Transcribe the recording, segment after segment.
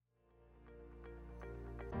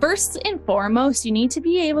First and foremost, you need to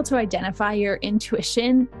be able to identify your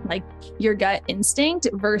intuition, like your gut instinct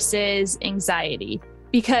versus anxiety,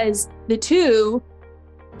 because the two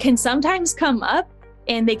can sometimes come up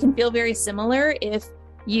and they can feel very similar if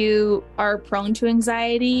you are prone to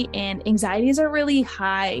anxiety, and anxieties are really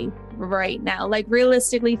high right now. Like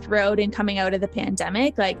realistically, throughout and coming out of the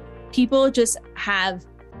pandemic, like people just have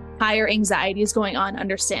higher anxieties going on,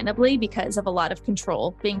 understandably, because of a lot of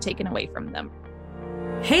control being taken away from them.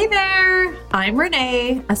 Hey there, I'm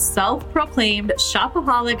Renee, a self-proclaimed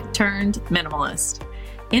shopaholic turned minimalist.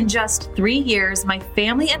 In just 3 years, my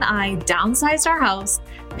family and I downsized our house,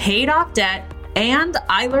 paid off debt, and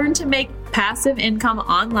I learned to make passive income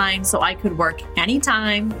online so I could work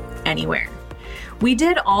anytime, anywhere. We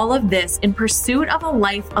did all of this in pursuit of a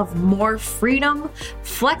life of more freedom,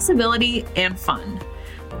 flexibility, and fun.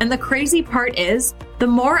 And the crazy part is, the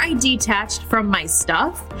more I detached from my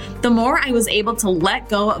stuff, the more I was able to let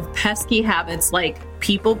go of pesky habits like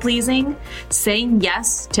people pleasing, saying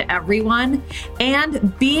yes to everyone,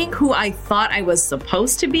 and being who I thought I was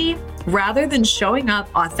supposed to be, rather than showing up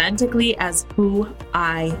authentically as who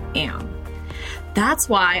I am. That's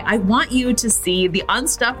why I want you to see the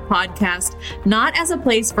Unstuffed podcast not as a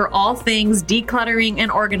place for all things decluttering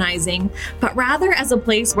and organizing, but rather as a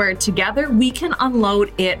place where together we can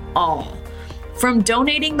unload it all. From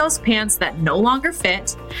donating those pants that no longer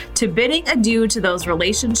fit, to bidding adieu to those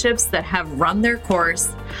relationships that have run their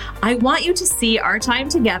course, I want you to see our time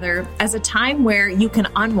together as a time where you can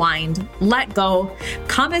unwind, let go,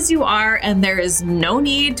 come as you are, and there is no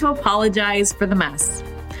need to apologize for the mess.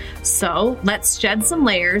 So let's shed some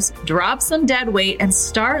layers, drop some dead weight, and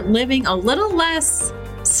start living a little less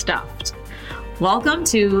stuffed. Welcome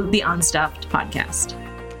to the Unstuffed podcast.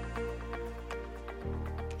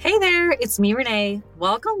 Hey there, it's me, Renee.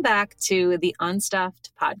 Welcome back to the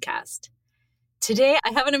Unstuffed podcast. Today,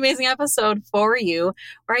 I have an amazing episode for you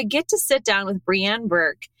where I get to sit down with Breanne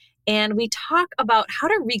Burke and we talk about how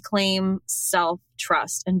to reclaim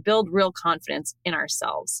self-trust and build real confidence in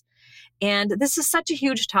ourselves. And this is such a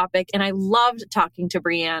huge topic, and I loved talking to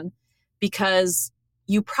Breanne because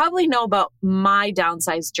you probably know about my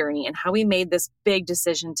downsize journey and how we made this big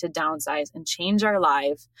decision to downsize and change our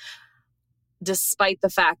life, despite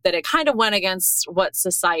the fact that it kind of went against what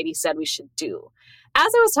society said we should do.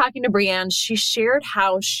 As I was talking to Breanne, she shared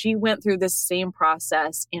how she went through this same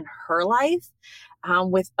process in her life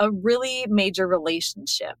with a really major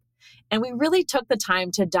relationship. And we really took the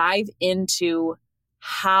time to dive into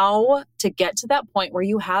how to get to that point where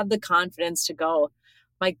you have the confidence to go,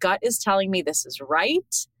 my gut is telling me this is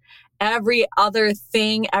right. Every other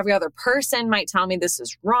thing, every other person might tell me this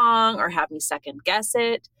is wrong or have me second guess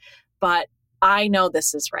it, but I know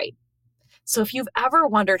this is right. So if you've ever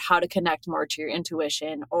wondered how to connect more to your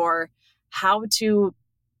intuition or how to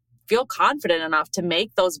feel confident enough to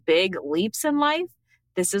make those big leaps in life,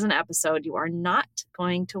 this is an episode you are not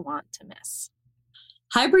going to want to miss.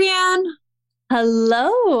 Hi, Breanne.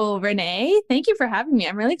 Hello, Renee. Thank you for having me.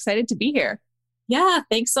 I'm really excited to be here. Yeah,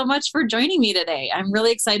 thanks so much for joining me today. I'm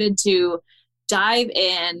really excited to dive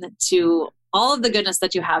in to all of the goodness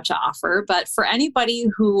that you have to offer. But for anybody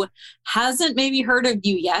who hasn't maybe heard of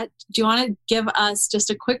you yet, do you want to give us just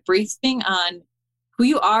a quick briefing on who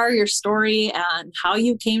you are, your story, and how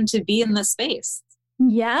you came to be in this space?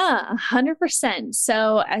 Yeah, 100%.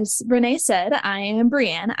 So as Renee said, I am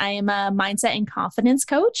Breanne. I am a mindset and confidence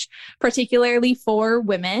coach, particularly for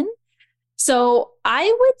women. So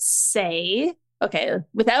I would say, okay,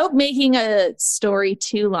 without making a story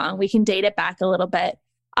too long, we can date it back a little bit.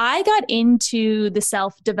 I got into the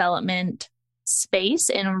self-development space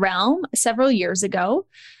and realm several years ago.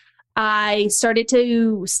 I started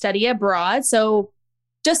to study abroad. So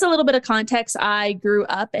just a little bit of context, I grew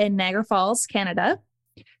up in Niagara Falls, Canada.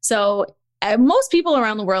 So most people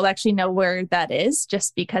around the world actually know where that is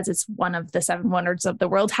just because it's one of the 7 wonders of the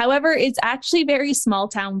world. However, it's actually very small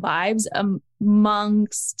town vibes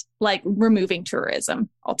amongst like removing tourism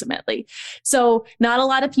ultimately. So not a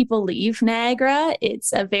lot of people leave Niagara.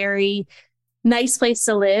 It's a very nice place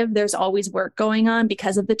to live. There's always work going on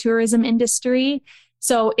because of the tourism industry.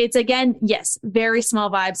 So it's, again, yes, very small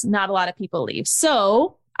vibes. Not a lot of people leave.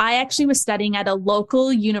 So I actually was studying at a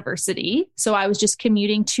local university. So I was just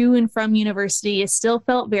commuting to and from university. It still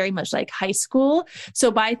felt very much like high school. So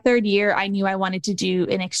by third year, I knew I wanted to do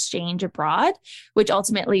an exchange abroad, which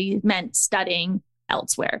ultimately meant studying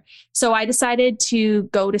elsewhere. So I decided to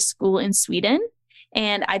go to school in Sweden,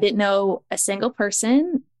 and I didn't know a single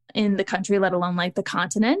person in the country, let alone like the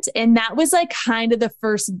continent. And that was like kind of the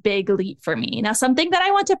first big leap for me. Now, something that I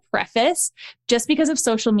want to preface, just because of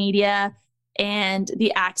social media and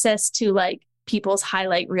the access to like people's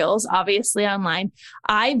highlight reels, obviously online.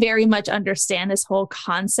 I very much understand this whole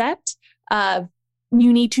concept of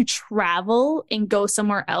you need to travel and go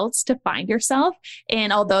somewhere else to find yourself.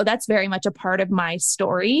 And although that's very much a part of my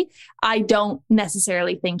story, I don't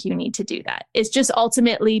necessarily think you need to do that. It's just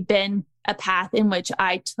ultimately been a path in which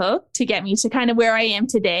I took to get me to kind of where I am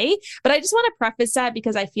today. But I just want to preface that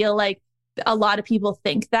because I feel like a lot of people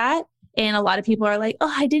think that. And a lot of people are like,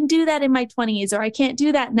 oh, I didn't do that in my 20s, or I can't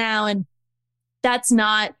do that now. And that's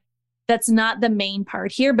not the main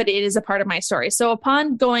part here, but it is a part of my story. So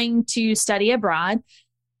upon going to study abroad,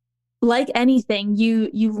 like anything, you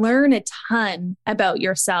learn a ton about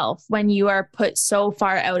yourself when you are put so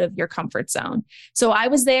far out of your comfort zone. So I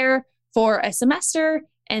was there for a semester.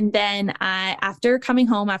 And then after coming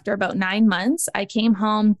home, after about 9 months, I came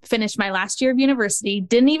home, finished my last year of university,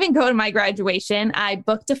 didn't even go to my graduation. I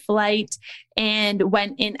booked a flight and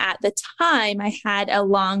went in. At the time, I had a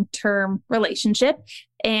long-term relationship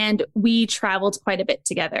and we traveled quite a bit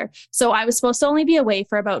together. So I was supposed to only be away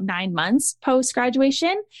for about 9 months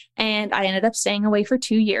post-graduation, and I ended up staying away for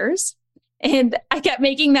 2 years. And I kept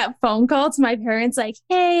making that phone call to my parents like,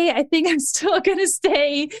 hey, I think I'm still going to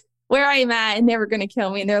stay where I'm at, and they were going to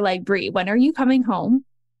kill me. And they're like, Bree, when are you coming home?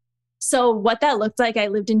 So what that looked like, I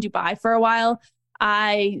lived in Dubai for a while.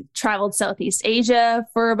 I traveled Southeast Asia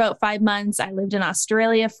for about 5 months. I lived in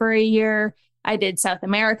Australia for a year. I did South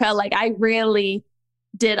America. Like I really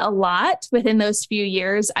did a lot within those few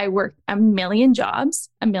years. I worked a million jobs,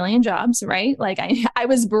 right? Like I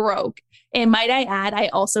was broke. And might I add, I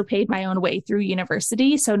also paid my own way through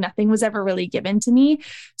university. So nothing was ever really given to me.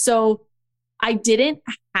 So I didn't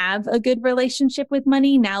have a good relationship with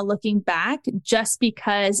money now looking back, just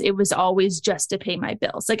because it was always just to pay my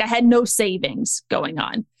bills. Like I had no savings going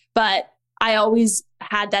on, but I always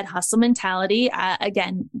had that hustle mentality.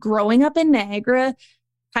 Again, growing up in Niagara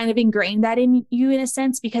kind of ingrained that in you in a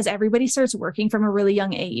sense, because everybody starts working from a really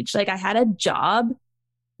young age. Like I had a job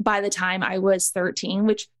by the time I was 13,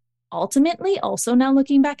 which ultimately, also now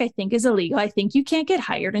looking back, I think is illegal. I think you can't get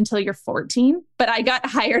hired until you're 14, but I got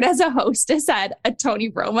hired as a hostess at a Tony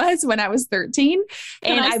Roma's when I was 13.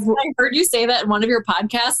 And I heard you say that in one of your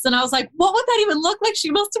podcasts, and I was like, what would that even look like?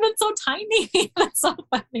 She must have been so tiny. That's so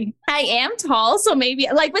funny. I am tall, so maybe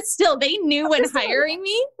like, but still they knew when hiring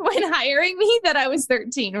me that I was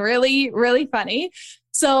 13. Really, really funny.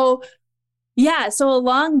 So yeah. So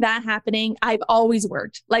along that happening, I've always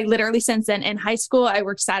worked, like literally since then. In high school, I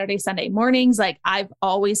worked Saturday, Sunday mornings. Like I've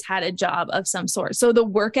always had a job of some sort. So the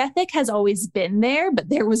work ethic has always been there, but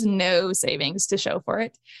there was no savings to show for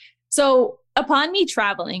it. So upon me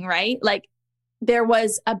traveling, right, like there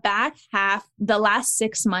was a back half, the last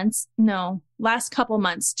 6 months, no, last couple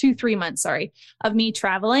months, 2-3 months, sorry, of me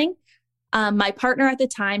traveling. My partner at the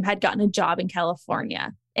time had gotten a job in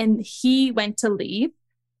California and he went to leave.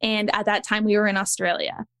 And at that time we were in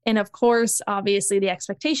Australia. And of course, obviously the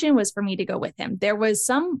expectation was for me to go with him. There was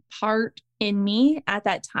some part in me at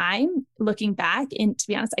that time, looking back, and to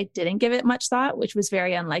be honest, I didn't give it much thought, which was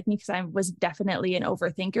very unlike me because I was definitely an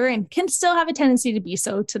overthinker and can still have a tendency to be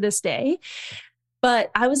so to this day. But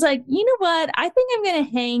I was like, you know what? I think I'm going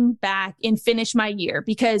to hang back and finish my year,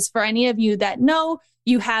 because for any of you that know,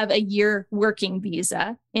 you have a year working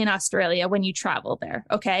visa in Australia when you travel there.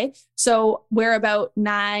 Okay. So we're about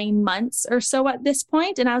 9 months or so at this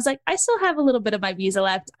point. And I was like, I still have a little bit of my visa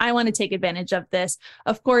left. I want to take advantage of this.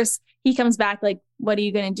 Of course, he comes back like, what are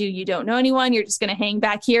you going to do? You don't know anyone. You're just going to hang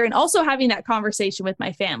back here. And also having that conversation with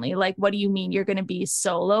my family. Like, what do you mean you're going to be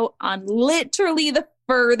solo on literally the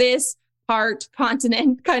furthest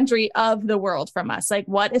continent, country of the world from us? Like,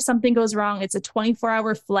 what if something goes wrong? It's a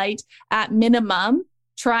 24-hour flight at minimum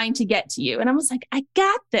trying to get to you. And I was like, I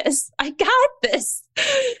got this.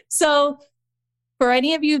 So for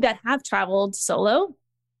any of you that have traveled solo,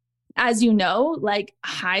 as you know, like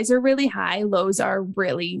highs are really high, lows are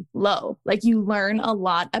really low. Like you learn a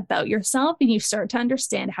lot about yourself and you start to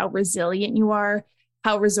understand how resilient you are,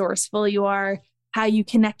 how resourceful you are, how you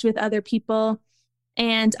connect with other people.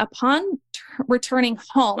 And upon returning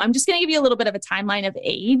home, I'm just going to give you a little bit of a timeline of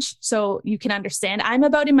age so you can understand. I'm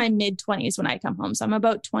about in my mid-20s when I come home. So I'm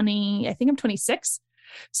about 20, I think I'm 26.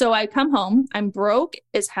 So I come home, I'm broke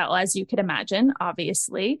as hell, as you could imagine,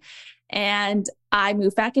 obviously. And I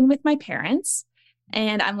move back in with my parents.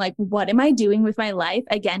 And I'm like, what am I doing with my life?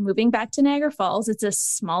 Again, moving back to Niagara Falls. It's a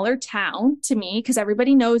smaller town to me because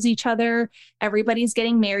everybody knows each other. Everybody's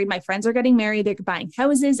getting married. My friends are getting married. They're buying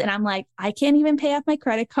houses. And I'm like, I can't even pay off my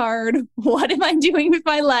credit card. What am I doing with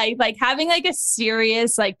my life? Like having like a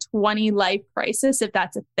serious like 20 life crisis, if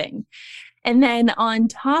that's a thing. And then on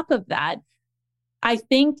top of that, I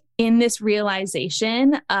think in this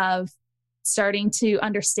realization of starting to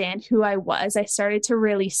understand who I was, I started to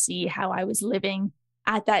really see how I was living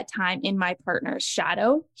at that time in my partner's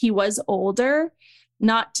shadow. He was older,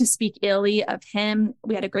 not to speak illy of him.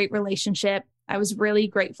 We had a great relationship. I was really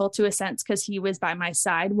grateful to a sense because he was by my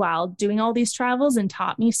side while doing all these travels and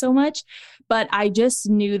taught me so much. But I just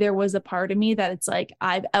knew there was a part of me that it's like,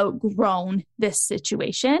 I've outgrown this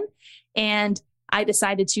situation. And I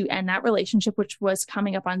decided to end that relationship, which was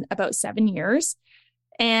coming up on about 7 years.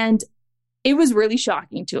 And it was really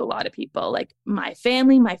shocking to a lot of people. Like my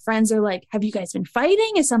family, my friends are like, have you guys been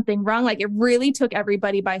fighting? Is something wrong? Like it really took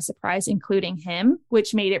everybody by surprise, including him,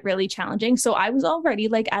 which made it really challenging. So I was already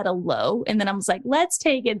like at a low. And then I was like, let's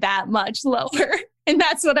take it that much lower. And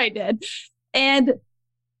that's what I did. And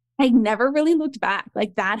I never really looked back.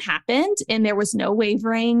 Like that happened and there was no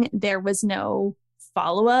wavering. There was no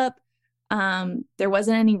follow-up. There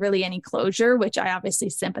wasn't any closure, which I obviously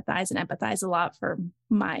sympathize and empathize a lot for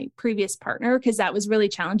my previous partner because that was really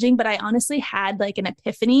challenging. But I honestly had like an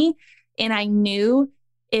epiphany and I knew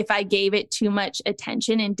if I gave it too much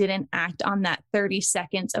attention and didn't act on that 30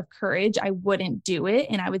 seconds of courage, I wouldn't do it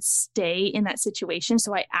and I would stay in that situation.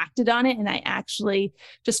 So I acted on it and I actually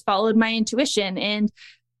just followed my intuition. And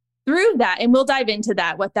through that, and we'll dive into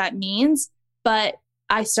that, what that means, but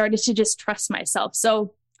I started to just trust myself.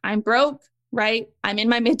 So I'm broke, right? I'm in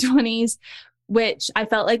my mid-20s, which I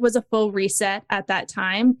felt like was a full reset at that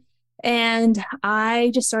time. And I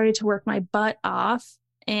just started to work my butt off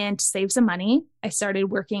and save some money. I started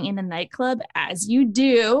working in a nightclub, as you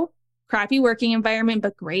do, crappy working environment,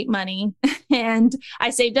 but great money. And I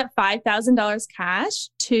saved up $5,000 cash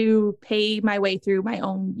to pay my way through my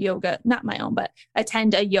own yoga, not my own, but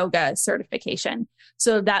attend a yoga certification.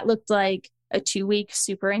 So that looked like a 2-week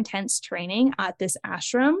super intense training at this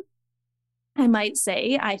ashram. I might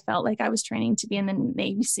say I felt like I was training to be in the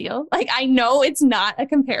Navy SEAL. Like I know it's not a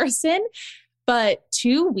comparison, but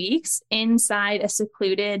 2 weeks inside a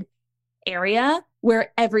secluded area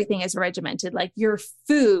where everything is regimented, like your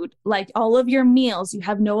food, like all of your meals, you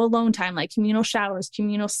have no alone time, like communal showers,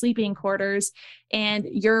 communal sleeping quarters, and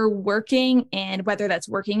you're working. And whether that's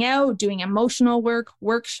working out, doing emotional work,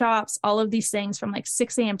 workshops, all of these things from like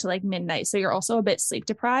 6 a.m. to like midnight. So you're also a bit sleep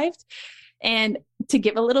deprived. And to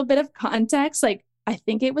give a little bit of context, like I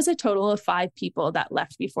think it was a total of 5 people that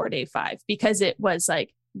left before day 5 because it was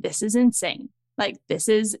like, this is insane. Like it's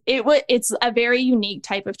a very unique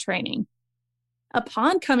type of training.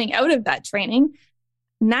 Upon coming out of that training,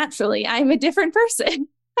 naturally, I'm a different person.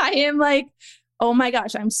 I am like, oh my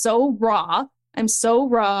gosh, I'm so raw. I'm so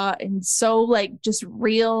raw and so like just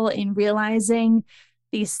real in realizing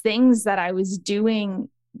these things that I was doing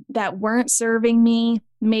that weren't serving me,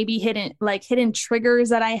 maybe hidden triggers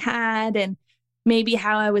that I had, and maybe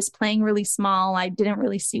how I was playing really small. I didn't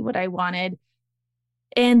really see what I wanted.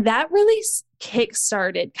 And that really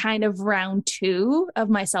kick-started kind of round 2 of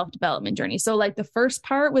my self-development journey. So like the first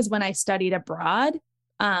part was when I studied abroad,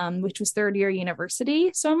 which was 3rd-year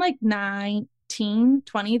university. So I'm like 19,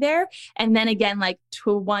 20 there. And then again, like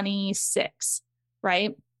 26,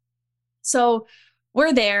 right? So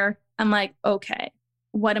we're there. I'm like, okay,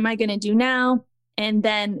 what am I going to do now? And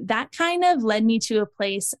then that kind of led me to a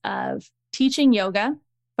place of teaching yoga.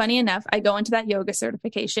 Funny enough, I go into that yoga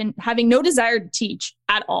certification having no desire to teach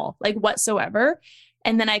at all, like whatsoever.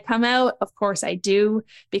 And then I come out, of course I do,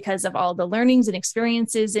 because of all the learnings and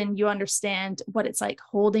experiences, and you understand what it's like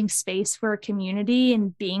holding space for a community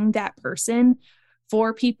and being that person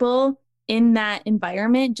for people in that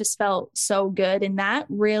environment just felt so good. And that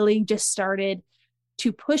really just started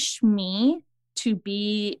to push me to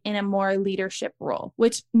be in a more leadership role,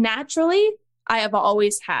 which naturally I have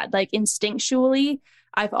always had, like instinctually,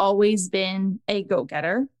 I've always been a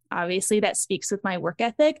go-getter. Obviously, that speaks with my work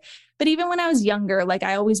ethic. But even when I was younger, like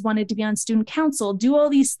I always wanted to be on student council, do all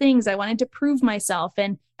these things. I wanted to prove myself.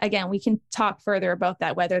 And again, we can talk further about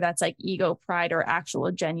that, whether that's like ego, pride, or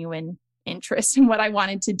actual genuine interest in what I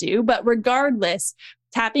wanted to do. But regardless,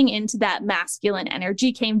 tapping into that masculine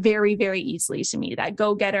energy came very, very easily to me. That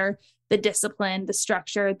go-getter, the discipline, the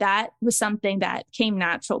structure, that was something that came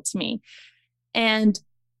natural to me. And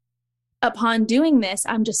upon doing this,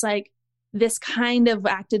 I'm just like, this kind of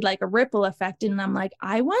acted like a ripple effect. And I'm like,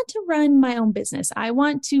 I want to run my own business. I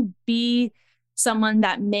want to be someone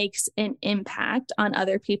that makes an impact on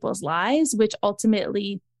other people's lives, which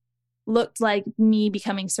ultimately looked like me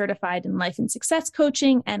becoming certified in life and success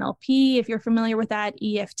coaching, NLP, if you're familiar with that,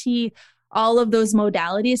 EFT, all of those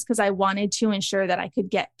modalities, because I wanted to ensure that I could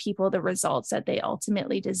get people the results that they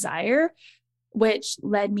ultimately desire, which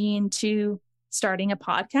led me into starting a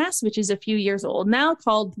podcast, which is a few years old now,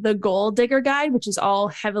 called The Goal Digger Guide, which is all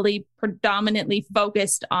heavily predominantly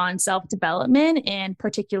focused on self-development and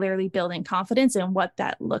particularly building confidence and what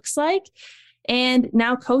that looks like. And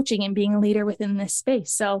now coaching and being a leader within this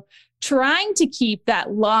space. So trying to keep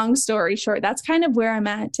that long story short, that's kind of where I'm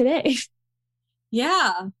at today.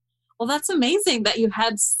 Yeah. Well, that's amazing that you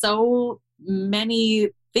had so many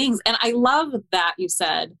things. And I love that you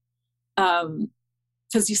said,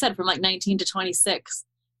 because you said from like 19 to 26.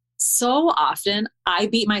 So often I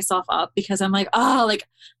beat myself up because I'm like, oh, like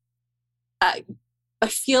I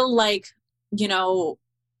feel like, you know,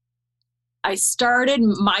 I started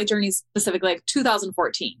my journey specifically like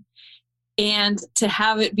 2014, and to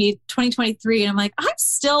have it be 2023 and I'm like, I'm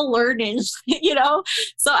still learning, you know?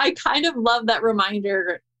 So I kind of love that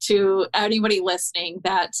reminder to anybody listening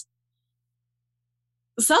that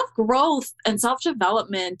self-growth and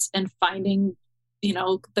self-development and finding, you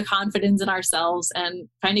know, the confidence in ourselves and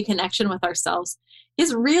finding connection with ourselves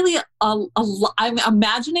is really I'm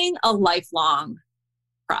imagining a lifelong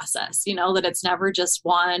process, you know, that it's never just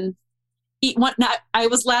one. I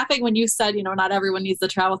was laughing when you said, you know, not everyone needs the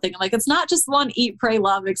travel thing. I'm like, it's not just one eat, pray,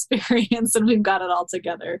 love experience and we've got it all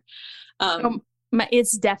together.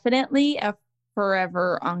 It's definitely a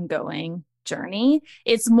forever ongoing journey.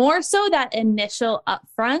 It's more so that initial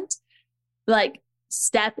upfront, like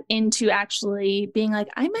step into actually being like,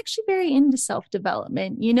 I'm actually very into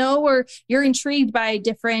self-development, you know, or you're intrigued by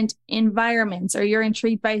different environments, or you're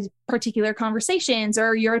intrigued by particular conversations,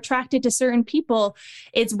 or you're attracted to certain people.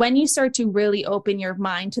 It's when you start to really open your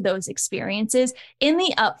mind to those experiences. In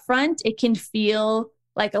the upfront, it can feel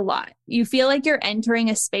like a lot. You feel like you're entering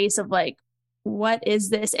a space of like, what is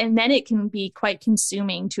this? And then it can be quite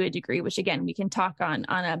consuming to a degree, which again, we can talk on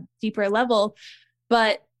a deeper level.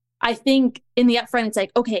 But I think in the upfront, it's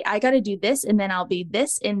like, okay, I got to do this, and then I'll be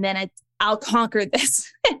this, and then I'll conquer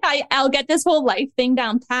this. I'll get this whole life thing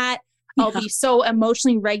down pat. I'll be so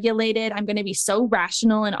emotionally regulated. I'm going to be so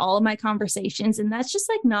rational in all of my conversations. And that's just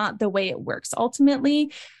like not the way it works.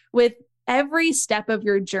 Ultimately, with every step of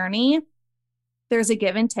your journey, there's a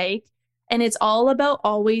give and take. And it's all about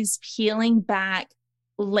always peeling back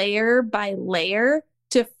layer by layer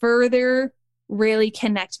to further really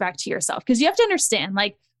connect back to yourself. Because you have to understand,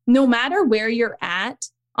 like, no matter where you're at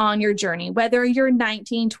on your journey, whether you're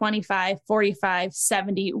 19, 25, 45,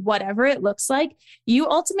 70, whatever it looks like, you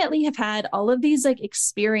ultimately have had all of these like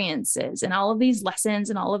experiences and all of these lessons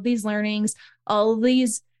and all of these learnings, all of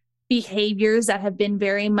these behaviors that have been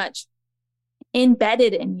very much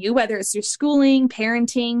embedded in you, whether it's your schooling,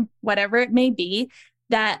 parenting, whatever it may be,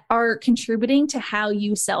 that are contributing to how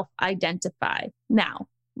you self-identify now,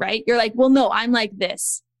 right? You're like, well, no, I'm like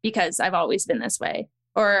this because I've always been this way.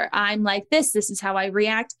 Or I'm like this is how I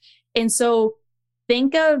react. And so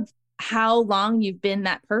think of how long you've been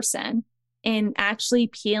that person and actually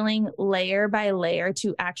peeling layer by layer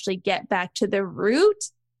to actually get back to the root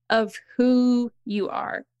of who you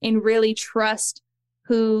are and really trust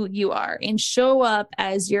who you are and show up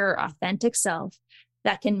as your authentic self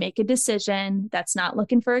that can make a decision, that's not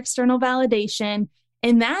looking for external validation.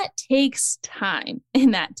 And that takes time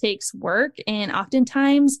and that takes work. And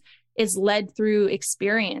oftentimes is led through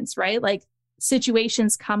experience, right? Like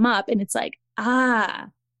situations come up and it's like,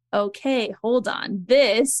 okay, hold on.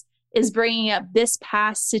 This is bringing up this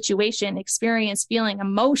past situation, experience, feeling,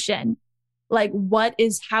 emotion. Like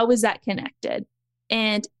how is that connected?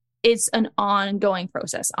 And it's an ongoing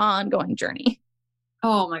process, ongoing journey.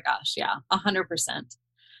 Oh my gosh. Yeah. 100%.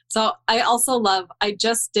 So I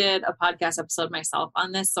just did a podcast episode myself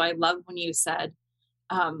on this. So I love when you said,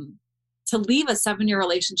 to leave a 7-year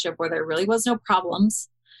relationship where there really was no problems,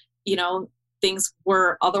 you know, things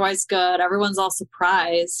were otherwise good. Everyone's all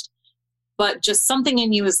surprised, but just something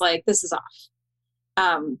in you is like, this is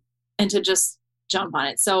off. And to just jump on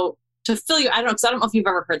it. So to fill you, I don't know if you've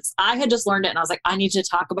ever heard this. I had just learned it and I was like, I need to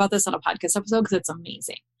talk about this on a podcast episode because it's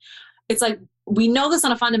amazing. It's like, we know this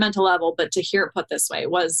on a fundamental level, but to hear it put this way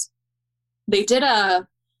was they did a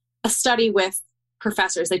study with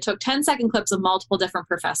professors. They took 10-second clips of multiple different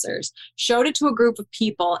professors, showed it to a group of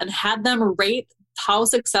people and had them rate how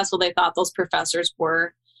successful they thought those professors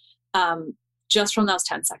were just from those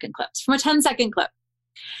 10-second clips, from a 10-second clip.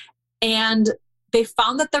 And they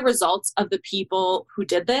found that the results of the people who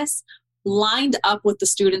did this lined up with the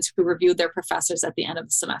students who reviewed their professors at the end of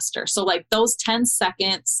the semester. So like those 10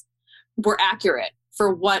 seconds were accurate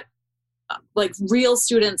for what like real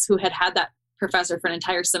students who had that professor for an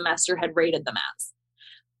entire semester had rated them as.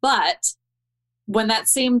 But when that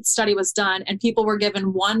same study was done and people were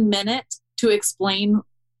given 1 minute to explain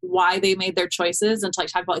why they made their choices and to like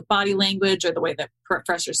talk about like body language or the way that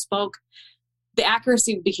professors spoke, the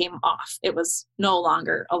accuracy became off. It was no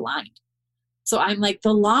longer aligned. So I'm like,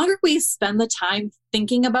 the longer we spend the time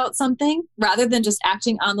thinking about something rather than just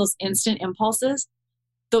acting on those instant impulses,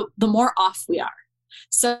 the more off we are.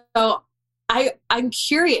 So I'm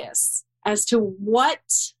curious as to what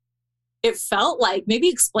it felt like. Maybe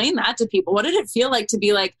explain that to people. What did it feel like to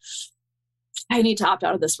be like, I need to opt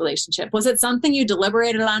out of this relationship? Was it something you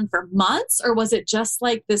deliberated on for months, or was it just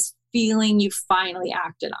like this feeling you finally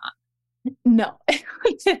acted on? No,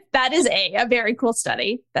 that is a very cool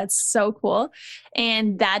study. That's so cool.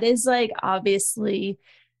 And that is like obviously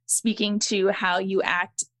speaking to how you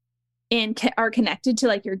act and are connected to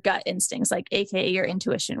like your gut instincts, like AKA your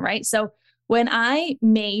intuition, right? So when I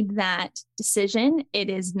made that decision, it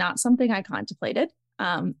is not something I contemplated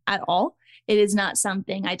at all. It is not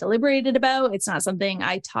something I deliberated about. It's not something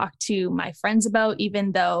I talked to my friends about,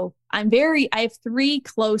 even though I have 3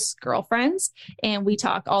 close girlfriends and we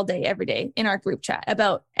talk all day, every day in our group chat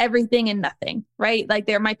about everything and nothing, right? Like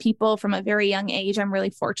they're my people from a very young age. I'm really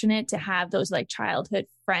fortunate to have those like childhood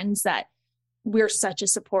friends that we're such a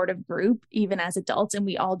supportive group, even as adults, and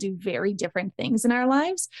we all do very different things in our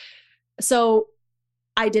lives. So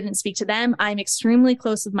I didn't speak to them. I'm extremely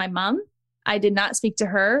close with my mom. I did not speak to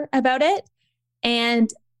her about it. And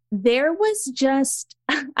there was just,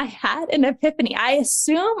 I had an epiphany. I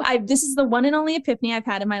assume this is the one and only epiphany I've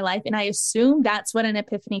had in my life. And I assume that's what an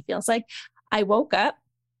epiphany feels like. I woke up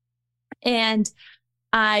and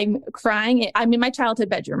I'm crying. I'm in my childhood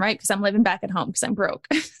bedroom, right? Because I'm living back at home because I'm broke.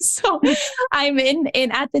 So I'm in,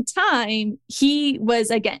 and at the time he was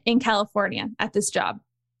again in California at this job.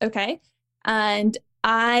 Okay. And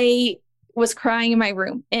I was crying in my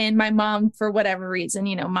room, and my mom, for whatever reason,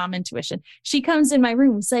 mom intuition, she comes in my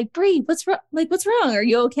room. It's like, Bree, what's wrong? Like, what's wrong? Are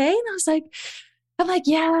you okay? And I'm like,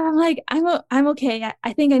 yeah, I'm okay.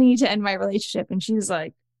 I think I need to end my relationship. And she's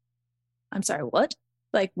like, I'm sorry, what?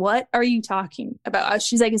 Like, what are you talking about?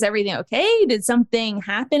 She's like, is everything okay? Did something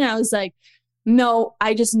happen? I was like, no,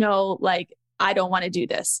 I just know, like, I don't want to do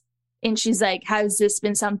this. And she's like, has this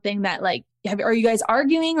been something that like, are you guys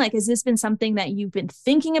arguing? Like, has this been something that you've been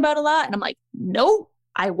thinking about a lot? And I'm like, no,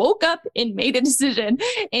 I woke up and made a decision.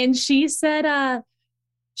 And she said,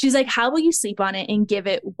 she's like, how will you sleep on it and give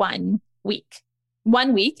it 1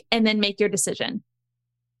 week, and then make your decision?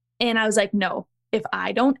 And I was like, no, if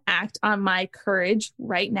I don't act on my courage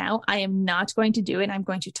right now, I am not going to do it. I'm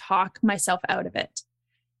going to talk myself out of it.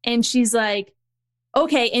 And she's like,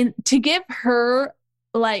 okay. And to give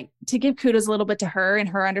kudos a little bit to her and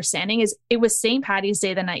her understanding is it was St. Patty's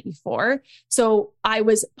Day the night before. So I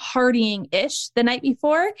was partying-ish the night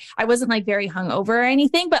before. I wasn't like very hungover or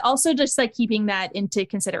anything, but also just like keeping that into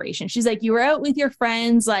consideration. She's like, you were out with your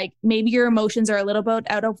friends, like maybe your emotions are a little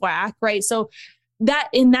bit out of whack, right? So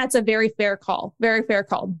that's a very fair call.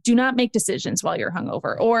 Do not make decisions while you're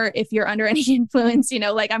hungover, or if you're under any influence,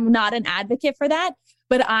 like I'm not an advocate for that.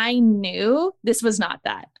 But I knew this was not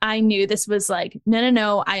that. I knew this was like,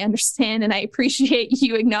 no, I understand and I appreciate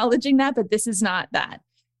you acknowledging that, but this is not that.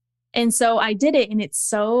 And so I did it. And it's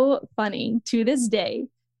so funny to this day.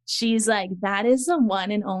 She's like, that is the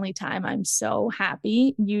one and only time I'm so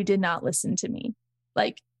happy you did not listen to me.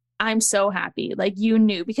 Like, I'm so happy. Like, you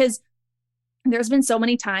knew, because there's been so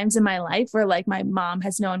many times in my life where like my mom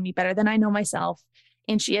has known me better than I know myself.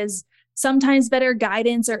 And she has sometimes better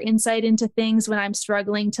guidance or insight into things when I'm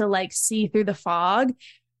struggling to like see through the fog.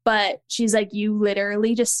 But she's like, you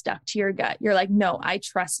literally just stuck to your gut. You're like, no, I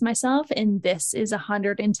trust myself. And this is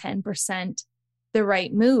 110% the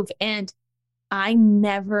right move. And I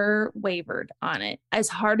never wavered on it as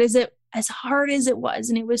hard as it was.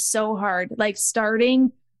 And it was so hard, like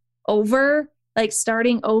starting over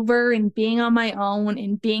and being on my own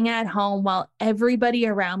and being at home while everybody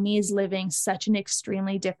around me is living such an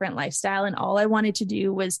extremely different lifestyle. And all I wanted to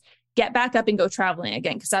do was get back up and go traveling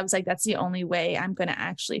again. Cause I was like, that's the only way I'm going to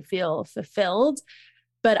actually feel fulfilled.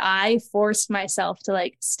 But I forced myself to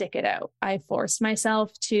like stick it out. I forced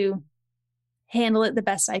myself to handle it the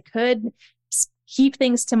best I could, keep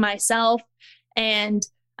things to myself. And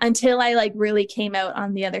until I like really came out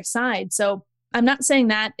on the other side. So I'm not saying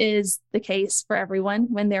that is the case for everyone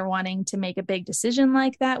when they're wanting to make a big decision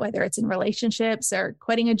like that, whether it's in relationships or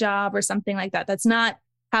quitting a job or something like that. That's not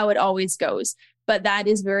how it always goes. But that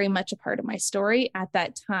is very much a part of my story at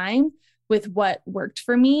that time with what worked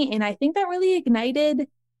for me. And I think that really ignited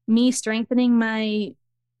me strengthening my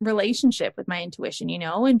relationship with my intuition,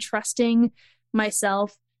 and trusting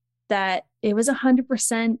myself that it was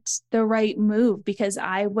 100% the right move, because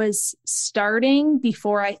I was starting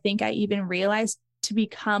before I think I even realized to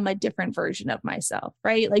become a different version of myself,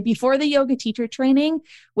 right? Like before the yoga teacher training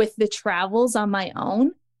with the travels on my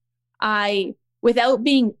own, I without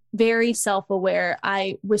being very self-aware,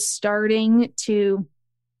 I was starting to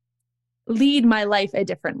lead my life a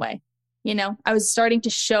different way. You know, I was starting to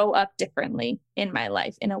show up differently in my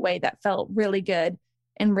life in a way that felt really good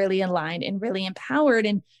and really aligned and really empowered.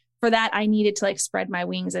 And for that, I needed to like spread my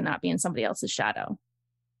wings and not be in somebody else's shadow.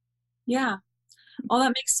 Yeah. Oh,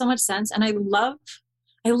 that makes so much sense. And I love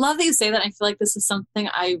that you say that. I feel like this is something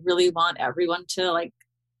I really want everyone to like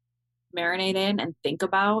marinate in and think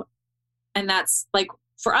about. And that's like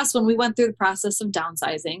for us, when we went through the process of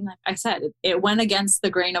downsizing, like I said, it went against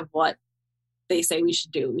the grain of what they say we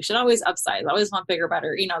should do. We should always upsize, always want bigger,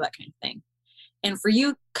 better, you know, that kind of thing. And for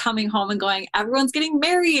you coming home and going, everyone's getting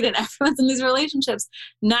married and everyone's in these relationships,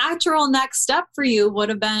 natural next step for you would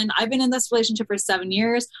have been, I've been in this relationship for 7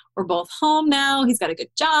 years. We're both home now. He's got a good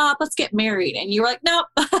job. Let's get married. And you were like, nope,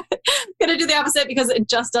 going to do the opposite because it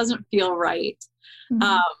just doesn't feel right.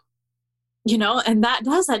 Mm-hmm. You know, and that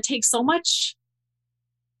takes so much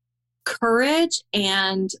courage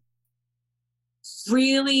and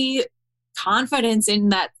really confidence in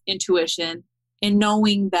that intuition and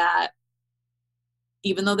knowing that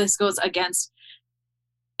even though this goes against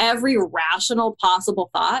every rational possible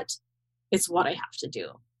thought, it's what I have to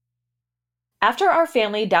do. After our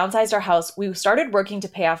family downsized our house, we started working to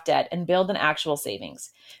pay off debt and build an actual savings.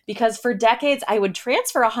 Because for decades, I would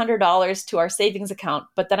transfer $100 to our savings account,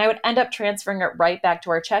 but then I would end up transferring it right back to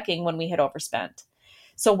our checking when we had overspent.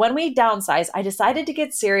 So when we downsized, I decided to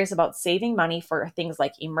get serious about saving money for things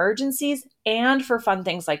like emergencies and for fun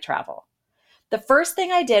things like travel. The first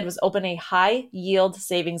thing I did was open a high-yield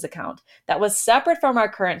savings account that was separate from our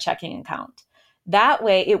current checking account. That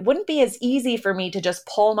way, it wouldn't be as easy for me to just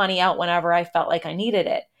pull money out whenever I felt like I needed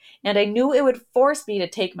it. And I knew it would force me to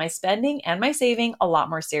take my spending and my saving a lot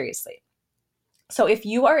more seriously. So if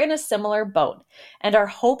you are in a similar boat and are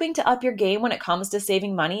hoping to up your game when it comes to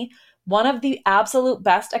saving money, one of the absolute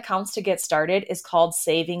best accounts to get started is called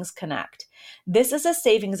Savings Connect. This is a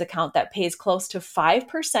savings account that pays close to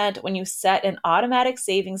 5% when you set an automatic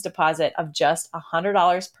savings deposit of just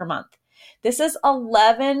 $100 per month. This is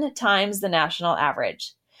 11 times the national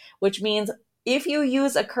average, which means if you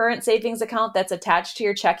use a current savings account that's attached to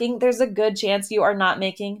your checking, there's a good chance you are not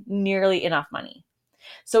making nearly enough money.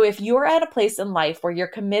 So if you're at a place in life where you're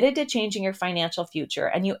committed to changing your financial future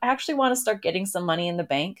and you actually want to start getting some money in the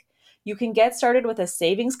bank, you can get started with a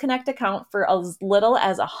Savings Connect account for as little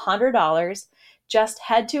as $100. Just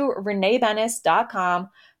head to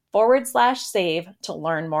reneebenes.com/save to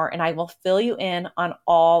learn more, and I will fill you in on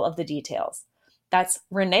all of the details. That's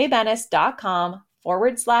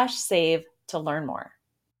reneebenes.com/save to learn more.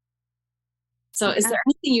 So is there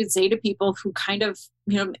anything you'd say to people who kind of,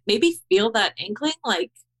 you know, maybe feel that inkling, like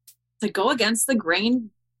to go against the grain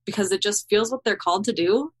because it just feels what they're called to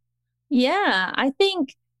do? Yeah, I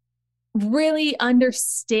think really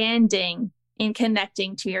understanding and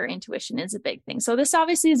connecting to your intuition is a big thing. So this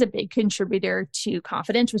obviously is a big contributor to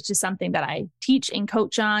confidence, which is something that I teach and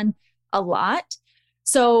coach on a lot.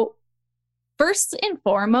 So first and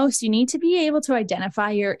foremost, you need to be able to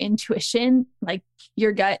identify your intuition, like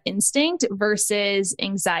your gut instinct versus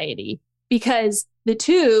anxiety, because the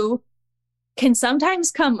two can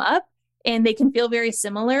sometimes come up and they can feel very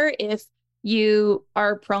similar if you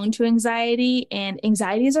are prone to anxiety, and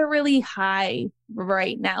anxieties are really high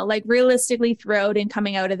right now. Like realistically, throughout and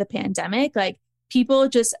coming out of the pandemic, like people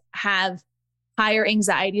just have higher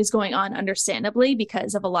anxieties going on, understandably,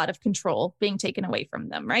 because of a lot of control being taken away from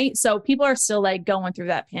them, right? So people are still like going through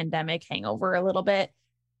that pandemic hangover a little bit.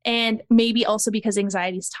 And maybe also because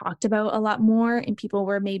anxiety is talked about a lot more and people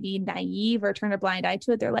were maybe naive or turn a blind eye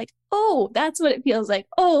to it. They're like, oh, that's what it feels like.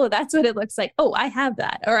 Oh, that's what it looks like. Oh, I have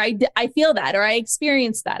that, or I feel that, or I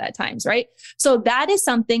experience that at times, right? So that is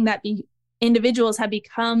something that individuals have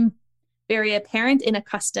become very apparent and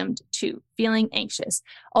accustomed to feeling anxious.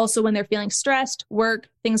 Also, when they're feeling stressed, work,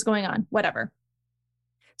 things going on, whatever.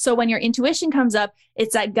 So when your intuition comes up,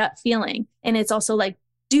 it's that gut feeling. And it's also like,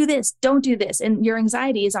 do this, don't do this. And your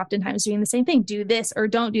anxiety is oftentimes doing the same thing. Do this or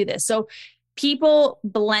don't do this. So people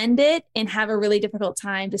blend it and have a really difficult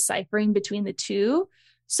time deciphering between the two.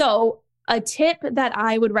 So a tip that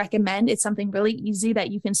I would recommend, it's something really easy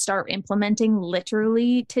that you can start implementing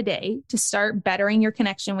literally today to start bettering your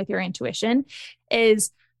connection with your intuition,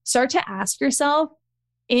 is start to ask yourself,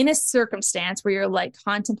 in a circumstance where you're like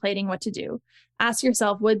contemplating what to do, ask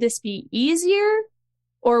yourself, would this be easier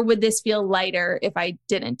or would this feel lighter if I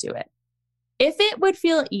didn't do it? If it would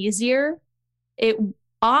feel easier, it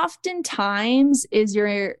oftentimes is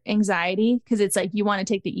your anxiety, because it's like you want to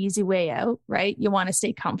take the easy way out, right? You want to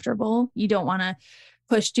stay comfortable. You don't want to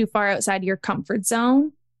push too far outside your comfort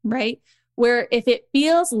zone, right? where if it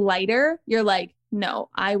feels lighter, you're like, no,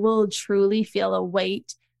 I will truly feel a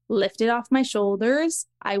weight lifted off my shoulders.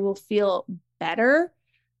 I will feel better.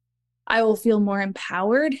 I will feel more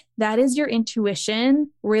empowered. That is your intuition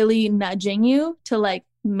really nudging you to like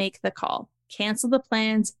make the call, cancel the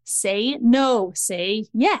plans, say no, say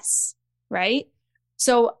yes, right?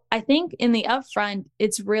 So I think in the upfront,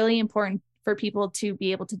 it's really important for people to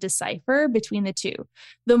be able to decipher between the two.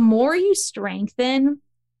 The more you strengthen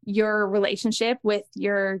your relationship with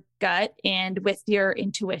your gut and with your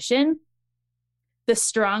intuition, the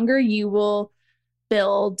stronger you will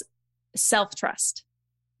build self-trust.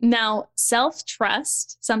 Now,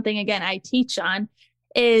 self-trust, something again I teach on,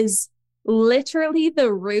 is literally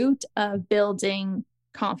the root of building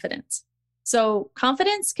confidence. So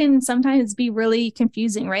confidence can sometimes be really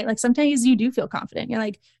confusing, right? Like sometimes you do feel confident. You're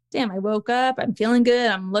like, damn, I woke up, I'm feeling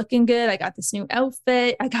good, I'm looking good, I got this new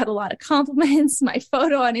outfit, I got a lot of compliments, my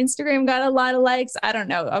photo on Instagram got a lot of likes, I don't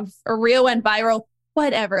know, a reel went viral,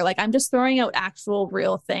 whatever. Like I'm just throwing out actual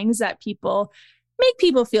real things that make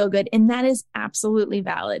people feel good. And that is absolutely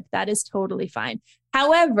valid. That is totally fine.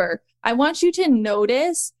 However, I want you to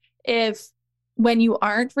notice if when you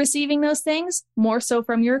aren't receiving those things, more so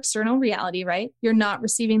from your external reality, right? You're not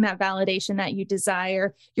receiving that validation that you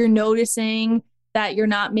desire. You're noticing that you're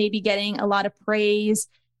not maybe getting a lot of praise.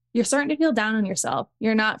 You're starting to feel down on yourself.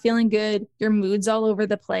 You're not feeling good. Your mood's all over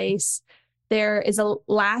the place. There is a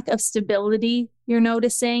lack of stability you're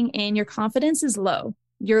noticing, and your confidence is low.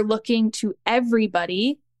 You're looking to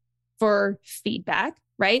everybody for feedback,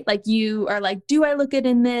 right? Like you are like, do I look good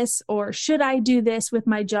in this? Or should I do this with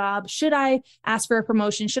my job? Should I ask for a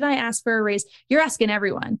promotion? Should I ask for a raise? You're asking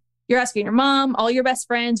everyone. You're asking your mom, all your best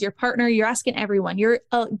friends, your partner. You're asking everyone. You're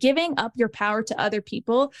giving up your power to other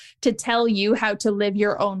people to tell you how to live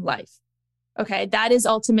your own life. Okay. That is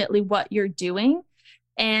ultimately what you're doing.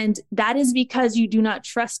 And that is because you do not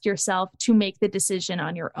trust yourself to make the decision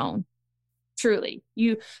on your own. Truly,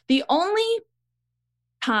 the only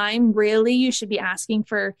time really you should be asking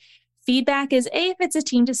for feedback is if it's a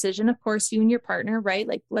team decision, of course, you and your partner, right?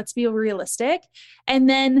 Like, let's be realistic. And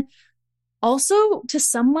then also to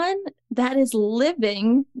someone that is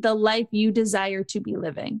living the life you desire to be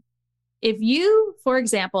living. If you, for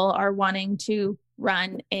example, are wanting to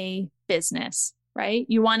run a business, right?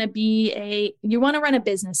 You want to run a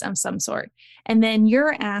business of some sort. And then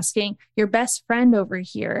you're asking your best friend over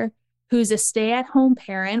here, who's a stay-at-home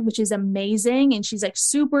parent, which is amazing. And she's like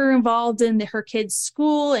super involved in her kids'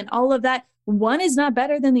 school and all of that. One is not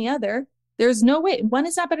better than the other. There's no way. One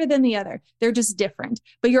is not better than the other. They're just different.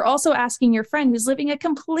 But you're also asking your friend who's living a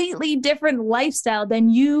completely different lifestyle than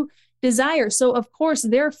you desire. So of course,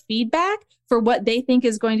 their feedback for what they think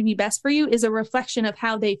is going to be best for you is a reflection of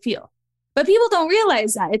how they feel. But people don't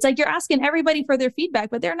realize that. It's like you're asking everybody for their feedback,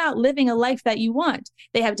 but they're not living a life that you want.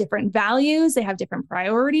 They have different values. They have different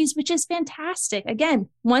priorities, which is fantastic. Again,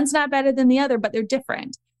 one's not better than the other, but they're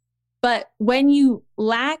different. But when you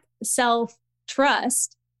lack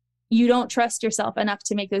self-trust, you don't trust yourself enough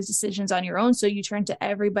to make those decisions on your own. So you turn to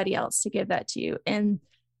everybody else to give that to you. And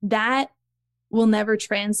that will never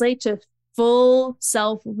translate to full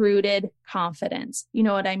self-rooted confidence. You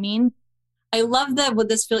know what I mean? I love that. Would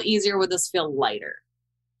this feel easier? Would this feel lighter?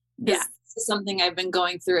 Yeah. This is something I've been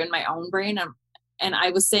going through in my own brain. And I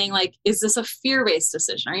was saying, like, is this a fear-based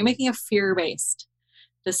decision? Are you making a fear-based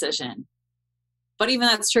decision? But even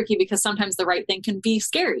that's tricky because sometimes the right thing can be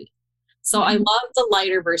scary. So I love the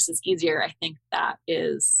lighter versus easier. I think that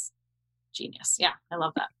is genius. Yeah, I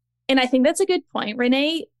love that. And I think that's a good point,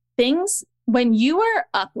 Renee. When you are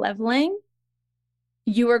up leveling,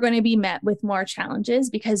 you are going to be met with more challenges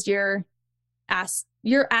because you're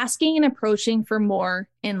asking and approaching for more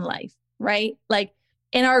in life, right? Like,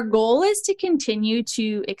 and our goal is to continue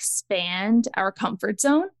to expand our comfort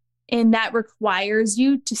zone. And that requires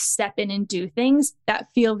you to step in and do things that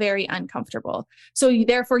feel very uncomfortable. So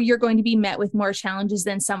therefore, you're going to be met with more challenges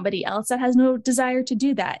than somebody else that has no desire to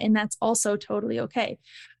do that. And that's also totally okay.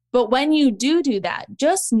 But when you do that,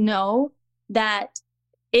 just know that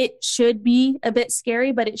it should be a bit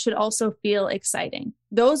scary, but it should also feel exciting.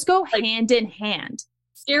 Those go hand in hand.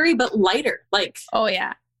 Scary, but lighter. Like, oh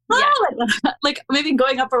yeah. Yeah. Like maybe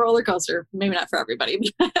going up a roller coaster, maybe not for everybody,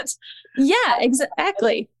 but yeah,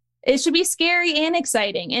 exactly. It should be scary and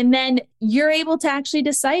exciting. And then you're able to actually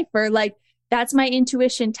decipher, like, that's my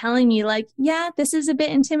intuition telling me, like, yeah, this is a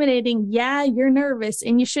bit intimidating. Yeah, you're nervous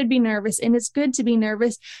and you should be nervous. And it's good to be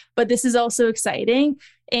nervous, but this is also exciting.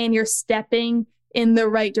 And you're stepping in the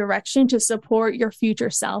right direction to support your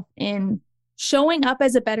future self in showing up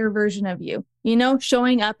as a better version of you,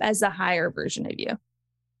 showing up as a higher version of you.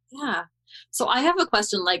 Yeah. So I have a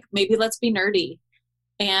question, like maybe let's be nerdy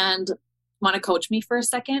and want to coach me for a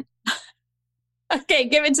second. Okay,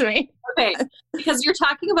 give it to me. Okay. Because you're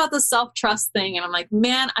talking about the self-trust thing. And I'm like,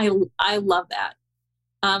 man, I love that.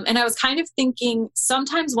 And I was kind of thinking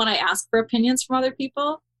sometimes when I ask for opinions from other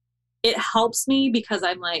people, it helps me because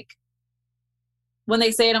I'm like, when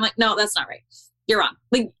they say it, I'm like, no, that's not right. You're wrong.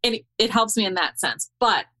 Like, it helps me in that sense.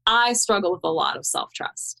 But I struggle with a lot of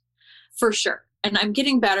self-trust for sure. And I'm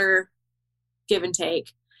getting better, give and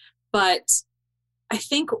take. But I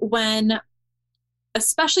think when,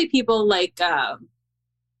 especially people like,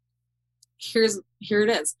 here it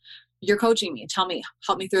is. You're coaching me. Tell me,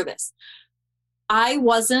 help me through this. I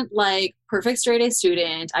wasn't like perfect straight A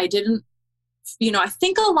student. I didn't, I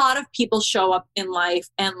think a lot of people show up in life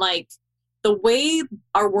and like the way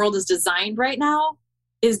our world is designed right now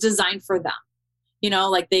is designed for them.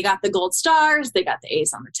 Like they got the gold stars, they got the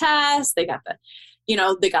A's on the test, they got the,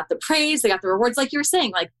 they got the praise, they got the rewards. Like you were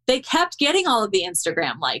saying, like they kept getting all of the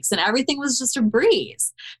Instagram likes and everything was just a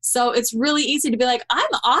breeze. So it's really easy to be like, I'm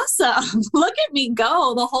awesome. Look at me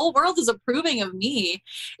go. The whole world is approving of me.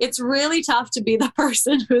 It's really tough to be the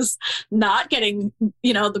person who's not getting,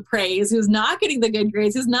 the praise, who's not getting the good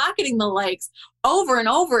grades, who's not getting the likes over and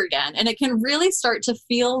over again. And it can really start to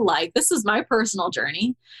feel like, this is my personal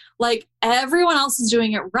journey, like everyone else is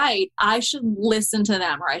doing it right. I should listen to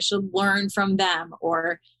them or I should learn from them.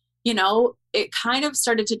 Or, it kind of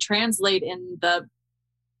started to translate in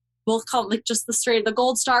we'll call it like just the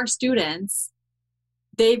gold star students.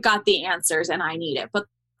 They've got the answers and I need it. But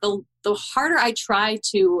the harder I try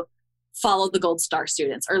to follow the gold star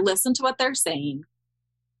students or listen to what they're saying,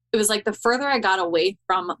 it was like the further I got away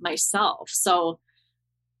from myself. So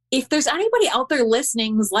if there's anybody out there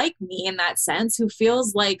listening who's like me in that sense, who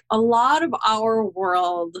feels like a lot of our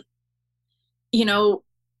world,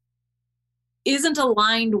 isn't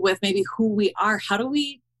aligned with maybe who we are, how do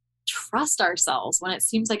we trust ourselves when it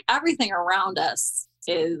seems like everything around us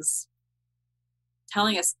is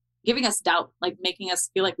telling us, giving us doubt, like making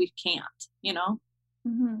us feel like we can't,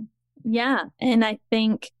 Mm-hmm. Yeah. And I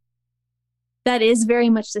think that is very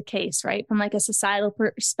much the case, right? From like a societal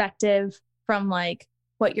perspective, from like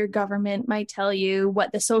what your government might tell you,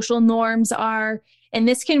 what the social norms are. And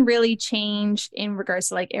this can really change in regards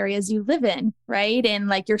to like areas you live in, right? And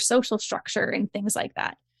like your social structure and things like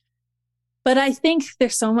that. But I think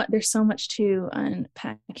there's so much to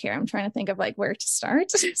unpack here. I'm trying to think of like where to start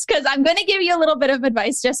because I'm going to give you a little bit of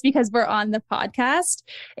advice just because we're on the podcast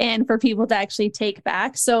and for people to actually take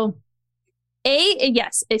back. So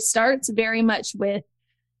yes, it starts very much with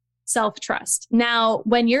self-trust. Now,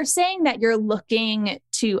 when you're saying that you're looking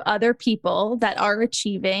to other people that are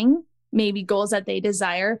achieving maybe goals that they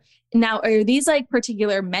desire, now, are these like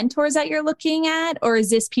particular mentors that you're looking at, or is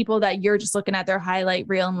this people that you're just looking at their highlight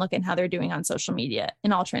reel and looking how they're doing on social media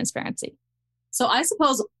in all transparency? So I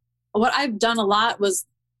suppose what I've done a lot was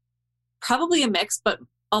probably a mix, but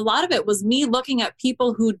a lot of it was me looking at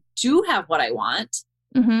people who do have what I want.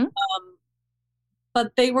 Mm-hmm.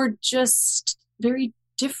 But they were just very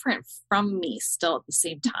different from me still at the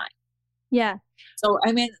same time. Yeah. So,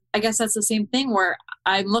 I mean, I guess that's the same thing where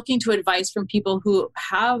I'm looking to advice from people who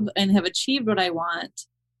have achieved what I want,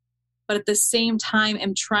 but at the same time,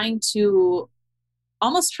 I'm trying to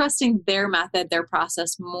almost trusting their method, their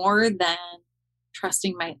process more than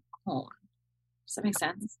trusting my own. Does that make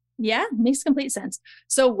sense? Yeah, makes complete sense.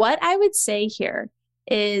 So what I would say here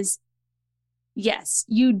is, yes,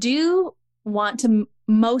 you do want to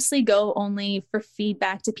mostly go only for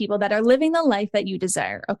feedback to people that are living the life that you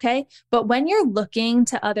desire. Okay. But when you're looking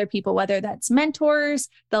to other people, whether that's mentors,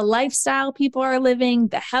 the lifestyle people are living,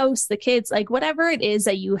 the house, the kids, like whatever it is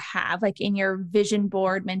that you have, like in your vision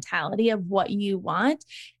board mentality of what you want,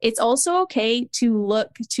 it's also okay to look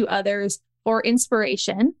to others for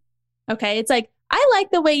inspiration. Okay. It's like, I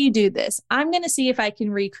like the way you do this. I'm going to see if I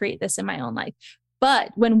can recreate this in my own life.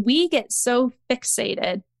 But when we get so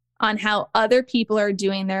fixated on how other people are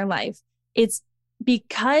doing their life, it's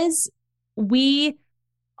because we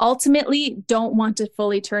ultimately don't want to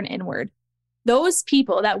fully turn inward. Those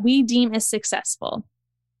people that we deem as successful,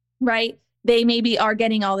 right? They maybe are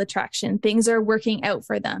getting all the traction. Things are working out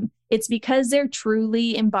for them. It's because they're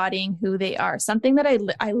truly embodying who they are. Something that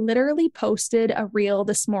I literally posted a reel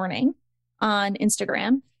this morning on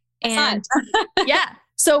Instagram. And yeah,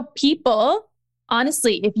 so people,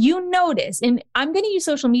 honestly, if you notice, and I'm going to use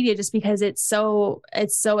social media just because it's so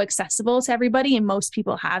accessible to everybody and most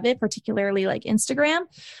people have it, particularly like Instagram.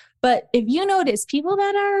 But if you notice, people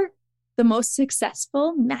that are the most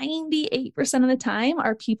successful 98% of the time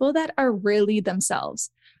are people that are really themselves.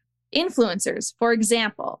 Influencers, for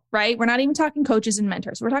example, right? We're not even talking coaches and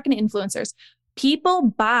mentors. We're talking influencers. People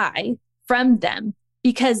buy from them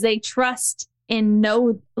because they trust and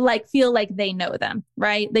know, like, feel like they know them,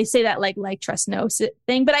 right? They say that like, trust, know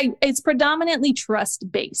thing, but it's predominantly trust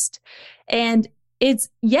based. And it's,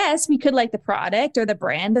 yes, we could like the product or the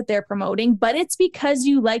brand that they're promoting, but it's because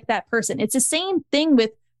you like that person. It's the same thing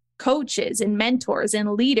with coaches and mentors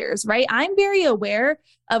and leaders, right? I'm very aware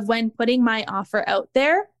of when putting my offer out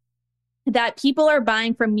there that people are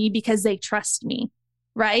buying from me because they trust me,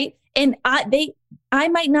 right? And I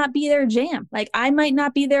might not be their jam. Like, I might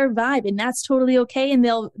not be their vibe, and that's totally okay. And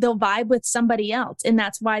they'll vibe with somebody else. And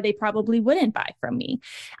that's why they probably wouldn't buy from me.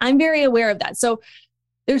 I'm very aware of that. So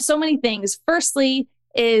there's so many things. Firstly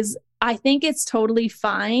is I think it's totally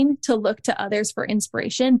fine to look to others for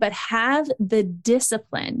inspiration, but have the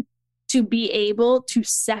discipline to be able to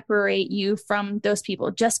separate you from those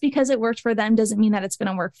people. Just because it worked for them doesn't mean that it's going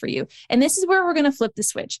to work for you. And this is where we're going to flip the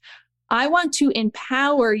switch. I want to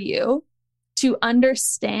empower you to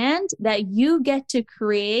understand that you get to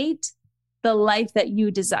create the life that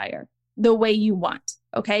you desire the way you want.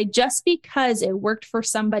 Okay. Just because it worked for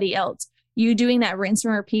somebody else, you doing that rinse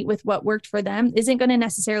and repeat with what worked for them isn't going to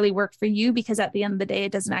necessarily work for you, because at the end of the day,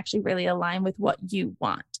 it doesn't actually really align with what you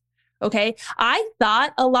want. Okay. I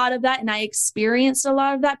thought a lot of that, and I experienced a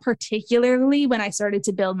lot of that, particularly when I started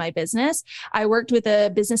to build my business. I worked with a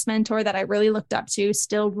business mentor that I really looked up to,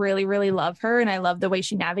 still really, really love her. And I love the way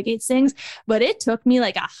she navigates things, but it took me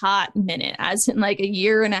like a hot minute, as in like a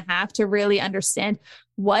year and a half, to really understand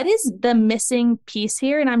what is the missing piece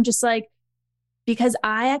here. And I'm just like, because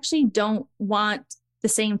I actually don't want the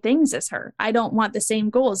same things as her. I don't want the same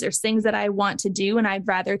goals. There's things that I want to do, and I'd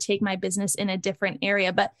rather take my business in a different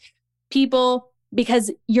area. But people,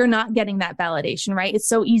 because you're not getting that validation, right? It's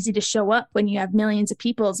so easy to show up when you have millions of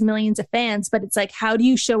people, millions of fans, but it's like, how do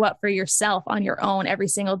you show up for yourself on your own every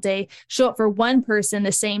single day? Show up for one person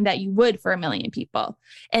the same that you would for a million people.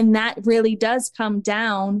 And that really does come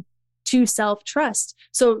down to self-trust.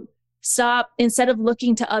 So stop, instead of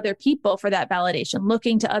looking to other people for that validation,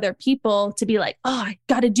 looking to other people to be like, oh, I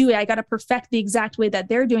got to do it. I got to perfect the exact way that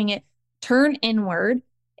they're doing it. Turn inward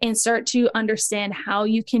and start to understand how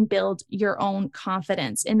you can build your own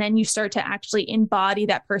confidence. And then you start to actually embody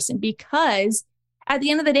that person, because at the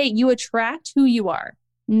end of the day, you attract who you are,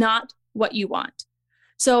 not what you want.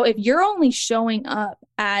 So if you're only showing up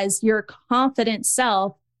as your confident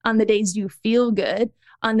self on the days you feel good,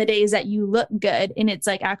 on the days that you look good, and it's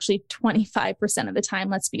like actually 25% of the time,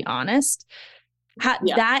 let's be honest,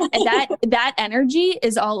 that energy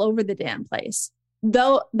is all over the damn place.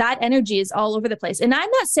 Though that energy is all over the place. And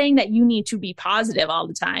I'm not saying that you need to be positive all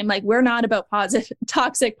the time. Like, we're not about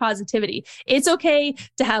toxic positivity. It's okay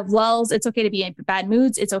to have lulls. It's okay to be in bad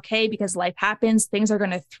moods. It's okay, because life happens. Things are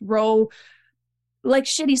going to throw like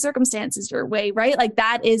shitty circumstances your way, right? Like,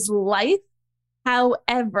 that is life.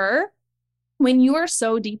 However, when you are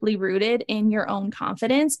so deeply rooted in your own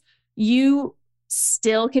confidence, you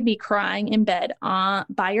still could be crying in bed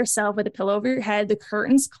by yourself with a pillow over your head, the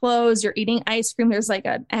curtains closed, you're eating ice cream, there's like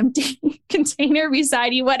an empty container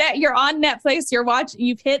beside you, you're on Netflix, you're watching,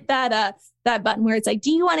 you've hit that button where it's like,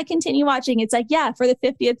 do you want to continue watching? It's like, yeah, for the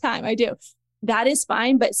 50th time, I do. That is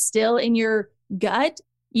fine, but still in your gut,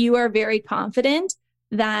 you are very confident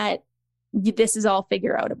that this is all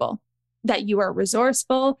figure outable, that you are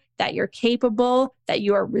resourceful, that you're capable, that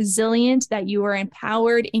you are resilient, that you are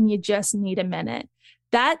empowered, and you just need a minute.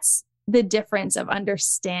 That's the difference of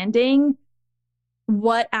understanding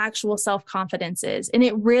what actual self-confidence is. And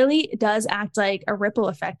it really does act like a ripple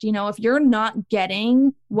effect. You know, if you're not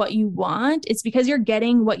getting what you want, it's because you're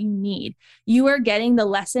getting what you need. You are getting the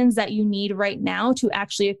lessons that you need right now to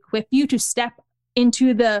actually equip you to step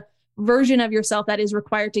into the version of yourself that is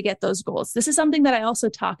required to get those goals. This is something that I also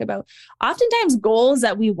talk about. Oftentimes goals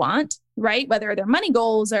that we want, right? Whether they're money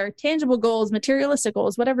goals or tangible goals, materialistic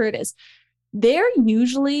goals, whatever it is, they're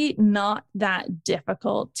usually not that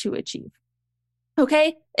difficult to achieve.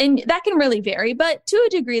 Okay. And that can really vary, but to a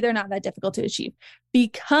degree, they're not that difficult to achieve.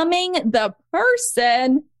 Becoming the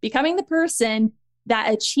person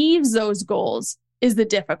that achieves those goals is the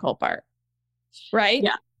difficult part, right?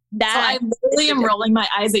 Yeah. So I literally am rolling my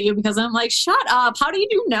eyes at you, because I'm like, shut up. How do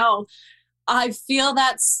you know? I feel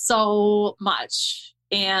that so much.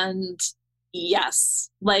 And yes,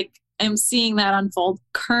 like, I'm seeing that unfold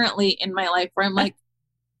currently in my life, where I'm like,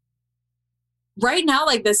 right now,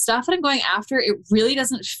 like, this stuff that I'm going after, it really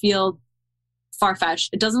doesn't feel far-fetched.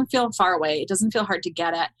 It doesn't feel far away. It doesn't feel hard to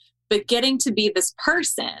get at. But getting to be this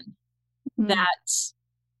person that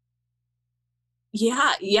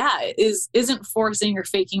isn't forcing or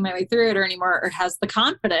faking my way through it or anymore, or has the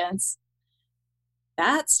confidence,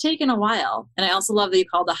 that's taken a while. And I also love that you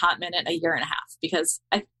called a hot minute a year and a half, because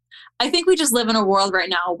I think we just live in a world right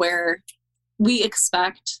now where we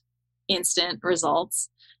expect instant results.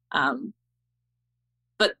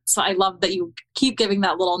 But so I love that you keep giving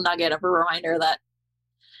that little nugget of a reminder that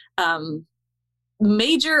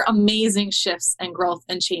major amazing shifts and growth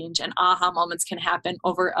and change and aha moments can happen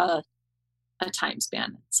over a time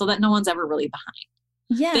span, so that no one's ever really behind.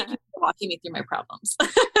 Yeah. Thank you for walking me through my problems.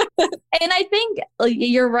 And I think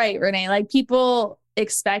you're right, Renee. Like, people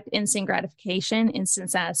expect instant gratification,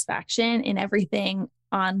 instant satisfaction in everything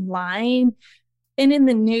online and in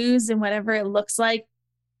the news, and whatever it looks like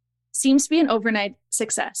seems to be an overnight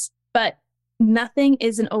success, but nothing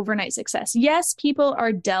is an overnight success. Yes, people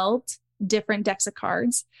are dealt different decks of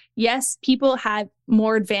cards. Yes, people have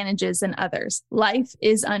more advantages than others. Life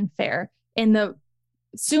is unfair. And the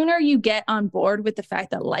sooner you get on board with the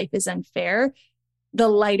fact that life is unfair, the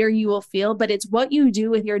lighter you will feel. But it's what you do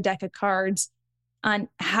with your deck of cards on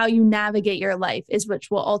how you navigate your life is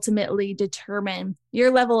which will ultimately determine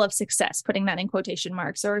your level of success, putting that in quotation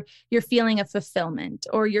marks, or your feeling of fulfillment,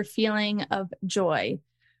 or your feeling of joy,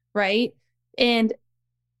 right? And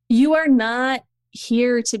you are not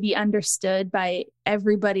here to be understood by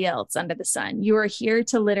everybody else under the sun. You are here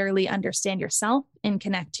to literally understand yourself and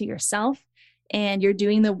connect to yourself. And you're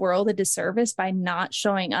doing the world a disservice by not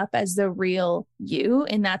showing up as the real you.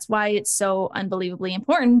 And that's why it's so unbelievably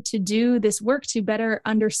important to do this work to better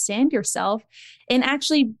understand yourself and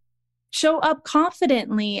actually show up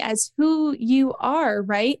confidently as who you are,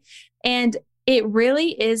 right? And it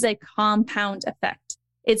really is a compound effect.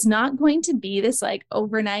 It's not going to be this like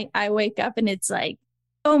overnight, I wake up and it's like,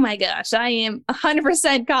 oh my gosh, I am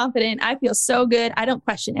 100% confident. I feel so good. I don't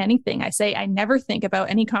question anything I say. I never think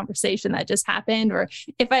about any conversation that just happened, or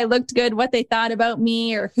if I looked good, what they thought about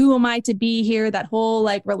me, or who am I to be here, that whole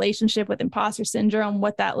like relationship with imposter syndrome,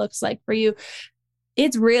 what that looks like for you.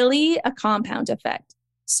 It's really a compound effect.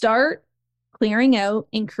 Start clearing out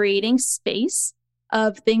and creating space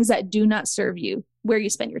of things that do not serve you, where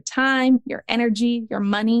you spend your time, your energy, your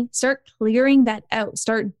money. Start clearing that out.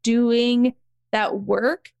 Start doing that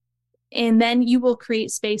work. And then you will create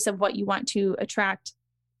space of what you want to attract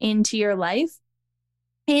into your life.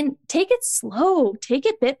 And take it slow, take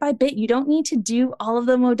it bit by bit. You don't need to do all of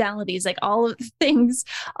the modalities, like all of the things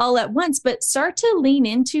all at once, but start to lean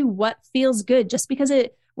into what feels good. Just because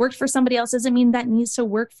it worked for somebody else doesn't mean that needs to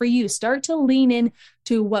work for you. Start to lean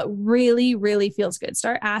into what really, really feels good.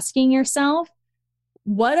 Start asking yourself,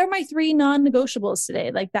 what are my 3 non-negotiables today?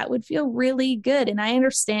 Like, that would feel really good. And I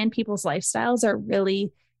understand people's lifestyles are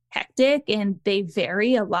really hectic and they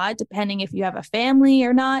vary a lot depending if you have a family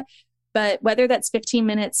or not. But whether that's 15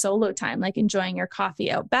 minutes solo time, like enjoying your coffee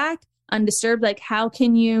out back, undisturbed, like how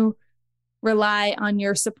can you rely on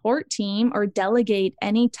your support team or delegate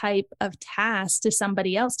any type of task to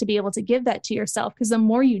somebody else to be able to give that to yourself? Because the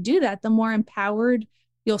more you do that, the more empowered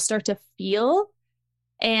you'll start to feel.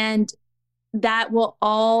 And that will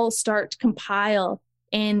all start to compile.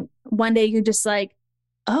 And one day you're just like,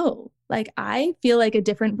 oh, like I feel like a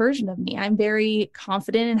different version of me. I'm very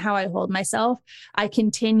confident in how I hold myself. I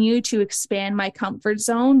continue to expand my comfort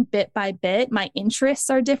zone bit by bit. My interests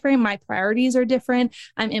are different. My priorities are different.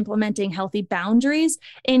 I'm implementing healthy boundaries.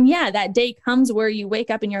 And yeah, that day comes where you wake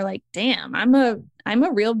up and you're like, damn, I'm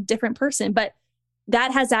a real different person. But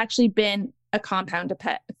that has actually been a compound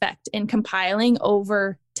effect in compiling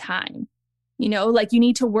over time. You know, like you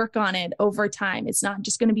need to work on it over time. It's not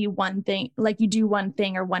just going to be one thing, like you do one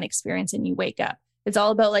thing or one experience and you wake up. It's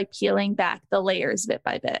all about like peeling back the layers bit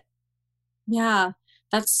by bit. Yeah,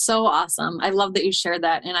 that's so awesome. I love that you shared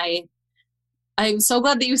that. And I'm so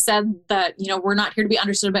glad that you said that, you know, we're not here to be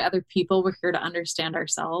understood by other people. We're here to understand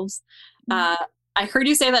ourselves. Mm-hmm. I heard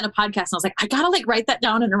you say that in a podcast and I was like, I gotta like write that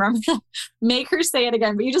down and remember to make her say it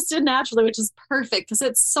again, but you just did naturally, which is perfect because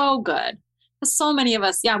it's so good. So many of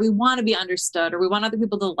us, yeah, we want to be understood or we want other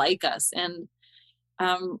people to like us. And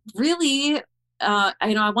really, you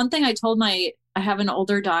know, one thing I told I have an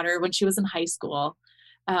older daughter when she was in high school.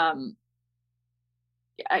 I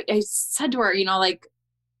said to her, you know, like,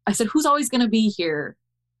 I said, who's always going to be here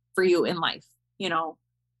for you in life, you know,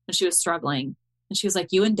 when she was struggling. And she was like,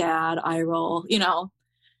 you and dad, I roll, you know.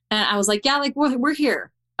 And I was like, yeah, like we're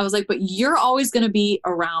here. I was like, but you're always going to be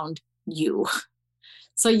around you.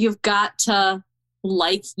 So you've got to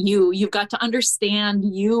like you. You've got to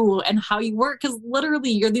understand you and how you work because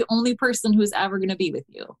literally you're the only person who's ever going to be with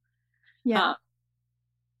you. Yeah.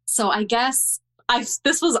 So I guess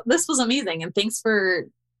this was amazing and thanks for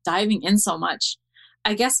diving in so much.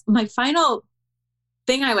 I guess my final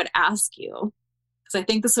thing I would ask you, because I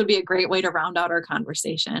think this would be a great way to round out our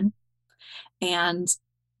conversation and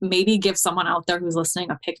maybe give someone out there who's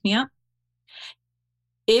listening a pick-me-up.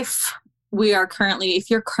 If you're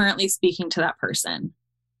currently speaking to that person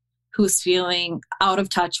who's feeling out of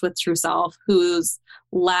touch with true self, who's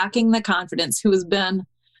lacking the confidence, who's been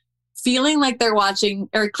feeling like they're watching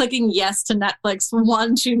or clicking yes to Netflix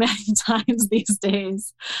one too many times these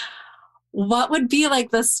days, what would be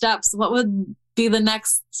like the steps? What would be the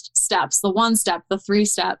next steps, the 1 step, the 3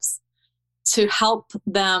 steps to help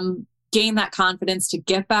them gain that confidence to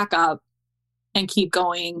get back up and keep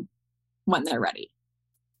going when they're ready?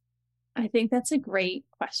 I think that's a great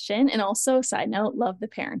question. And also, side note, love the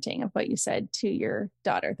parenting of what you said to your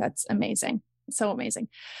daughter. That's amazing. So amazing.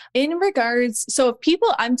 In regards, so if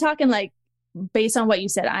people, I'm talking like, based on what you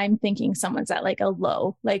said, I'm thinking someone's at like a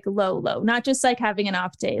low, not just like having an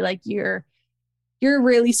off day, like you're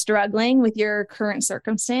really struggling with your current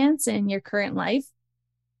circumstance and your current life.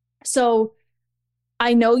 So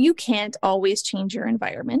I know you can't always change your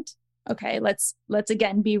environment. Okay, let's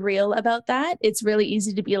again be real about that. It's really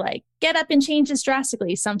easy to be like, get up and change this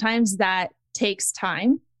drastically. Sometimes that takes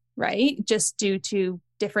time, right? Just due to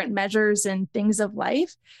different measures and things of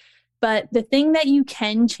life. But the thing that you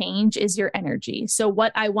can change is your energy. So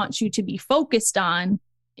what I want you to be focused on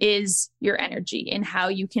is your energy and how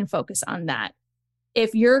you can focus on that.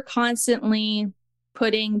 If you're constantly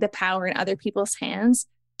putting the power in other people's hands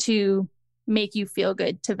to make you feel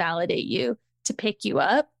good, to validate you, to pick you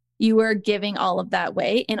up, you are giving all of that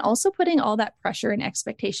away and also putting all that pressure and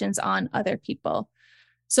expectations on other people.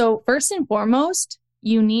 So first and foremost,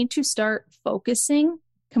 you need to start focusing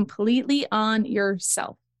completely on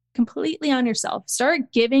yourself.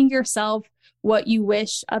 Start giving yourself what you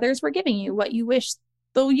wish others were giving you, what you wish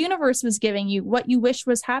the universe was giving you, what you wish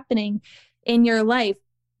was happening in your life.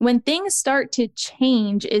 When things start to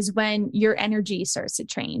change is when your energy starts to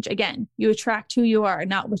change. Again, you attract who you are,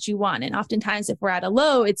 not what you want. And oftentimes if we're at a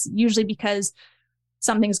low, it's usually because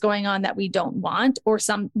something's going on that we don't want, or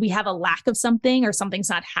we have a lack of something, or something's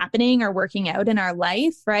not happening or working out in our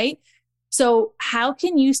life, right? So how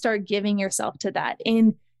can you start giving yourself to that?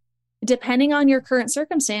 And depending on your current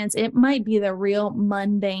circumstance, it might be the real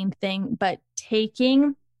mundane thing, but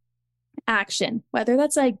taking action, whether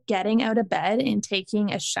that's like getting out of bed and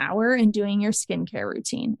taking a shower and doing your skincare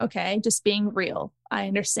routine. Okay. Just being real. I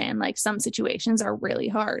understand like some situations are really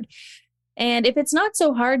hard. And if it's not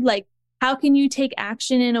so hard, like how can you take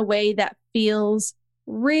action in a way that feels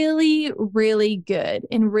really, really good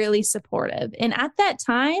and really supportive? And at that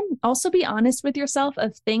time, also be honest with yourself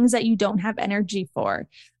of things that you don't have energy for.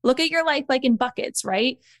 Look at your life like in buckets,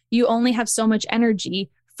 right? You only have so much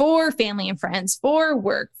energy for family and friends, for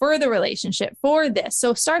work, for the relationship, for this.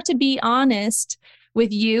 So start to be honest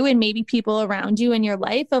with you and maybe people around you in your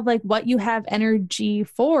life of like what you have energy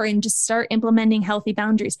for, and just start implementing healthy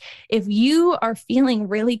boundaries. If you are feeling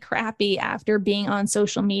really crappy after being on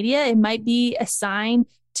social media, it might be a sign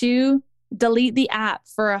to delete the app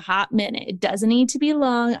for a hot minute. It doesn't need to be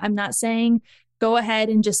long. I'm not saying go ahead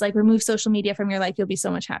and just like remove social media from your life. You'll be so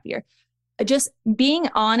much happier. Just being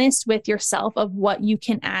honest with yourself of what you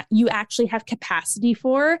actually have capacity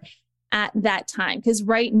for at that time. Because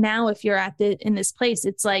right now, if you're in this place,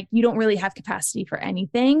 it's like you don't really have capacity for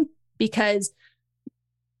anything because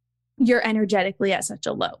you're energetically at such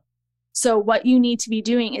a low. So what you need to be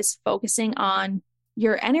doing is focusing on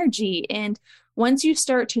your energy. And once you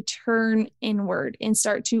start to turn inward and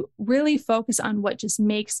start to really focus on what just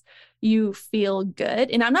makes you feel good.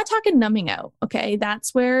 And I'm not talking numbing out. Okay.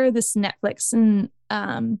 That's where this Netflix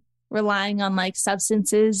and relying on like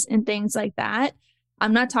substances and things like that.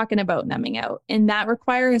 I'm not talking about numbing out. And that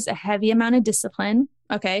requires a heavy amount of discipline.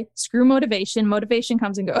 Okay. Screw motivation. Motivation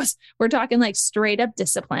comes and goes. We're talking like straight up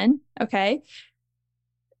discipline. Okay.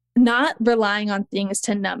 Not relying on things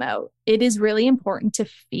to numb out. It is really important to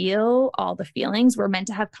feel all the feelings. We're meant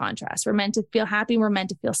to have contrast. We're meant to feel happy. We're meant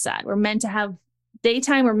to feel sad. We're meant to have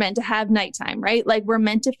daytime. We're meant to have nighttime, right? Like we're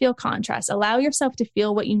meant to feel contrast. Allow yourself to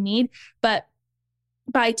feel what you need. But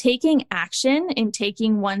by taking action and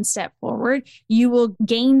taking one step forward, you will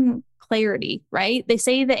gain clarity, right? They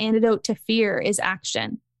say the antidote to fear is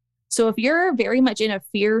action. So if you're very much in a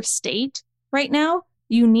fear state right now,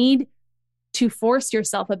 you need to force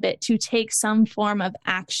yourself a bit to take some form of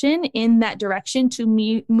action in that direction to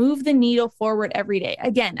move the needle forward every day.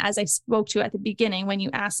 Again, as I spoke to at the beginning, when you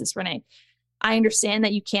asked this, Renee, I understand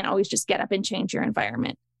that you can't always just get up and change your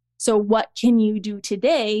environment. So what can you do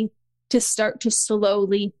today to start to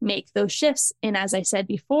slowly make those shifts? And as I said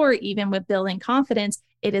before, even with building confidence,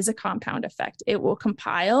 it is a compound effect. It will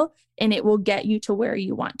compile and it will get you to where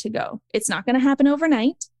you want to go. It's not going to happen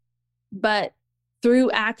overnight, but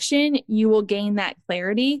through action, you will gain that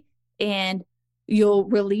clarity and you'll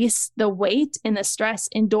release the weight and the stress,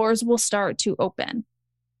 and doors will start to open.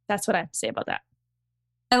 That's what I have to say about that.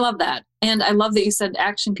 I love that. And I love that you said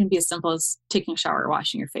action can be as simple as taking a shower or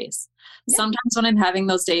washing your face. Yeah. Sometimes when I'm having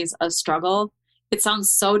those days of struggle, it sounds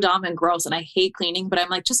so dumb and gross and I hate cleaning, but I'm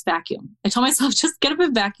like, just vacuum. I tell myself, just get up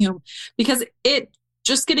and vacuum, because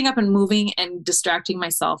just getting up and moving and distracting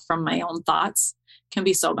myself from my own thoughts can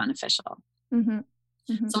be so beneficial. Mm-hmm.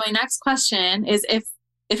 Mm-hmm. So my next question is,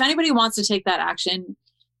 if anybody wants to take that action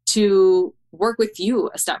to work with you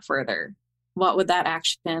a step further, what would that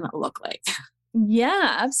action look like?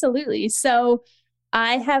 Yeah, absolutely. So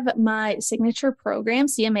I have my signature program,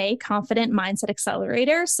 CMA, Confident Mindset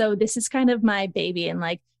Accelerator. So this is kind of my baby, and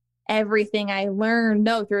like everything I learned,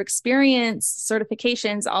 through experience,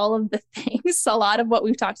 certifications, all of the things, a lot of what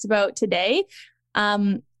we've talked about today,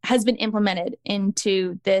 has been implemented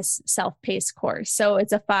into this self-paced course. So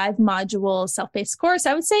it's a 5-module self-paced course.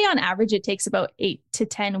 I would say on average, it takes about 8 to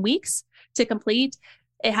 10 weeks to complete.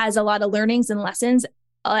 It has a lot of learnings and lessons.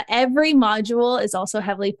 Every module is also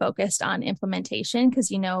heavily focused on implementation,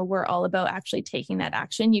 because, we're all about actually taking that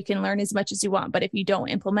action. You can learn as much as you want, but if you don't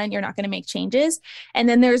implement, you're not going to make changes. And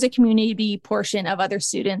then there's a community portion of other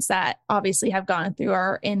students that obviously have gone through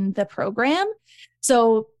or in the program.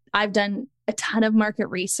 So I've done a ton of market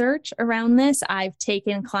research around this. I've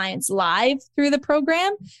taken clients live through the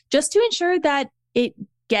program just to ensure that it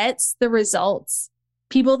gets the results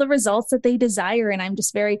that they desire. And I'm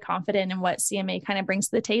just very confident in what CMA kind of brings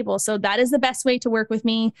to the table. So that is the best way to work with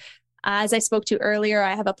me. As I spoke to earlier,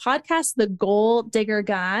 I have a podcast, The Goal Digger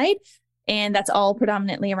Guide, and that's all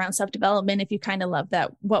predominantly around self-development. If you kind of love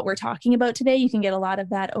what we're talking about today, you can get a lot of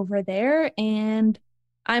that over there. And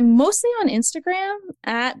I'm mostly on Instagram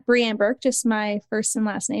at Breanne Burke, just my first and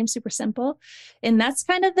last name, super simple. And that's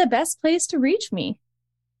kind of the best place to reach me.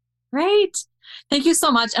 Right. Thank you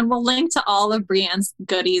so much. And we'll link to all of Breanne's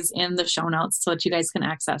goodies in the show notes so that you guys can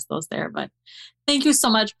access those there. But thank you so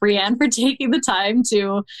much, Breanne, for taking the time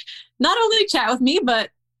to not only chat with me,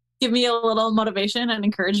 but give me a little motivation and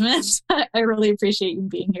encouragement. I really appreciate you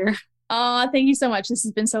being here. Oh, thank you so much. This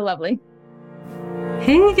has been so lovely.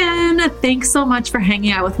 Hey again. Thanks so much for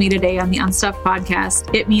hanging out with me today on the Unstuffed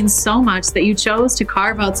podcast. It means so much that you chose to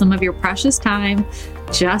carve out some of your precious time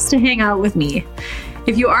just to hang out with me.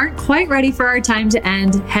 If you aren't quite ready for our time to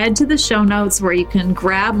end, head to the show notes where you can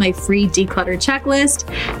grab my free declutter checklist,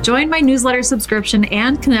 join my newsletter subscription,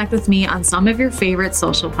 and connect with me on some of your favorite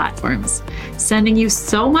social platforms. Sending you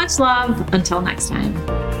so much love. Until next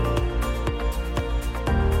time.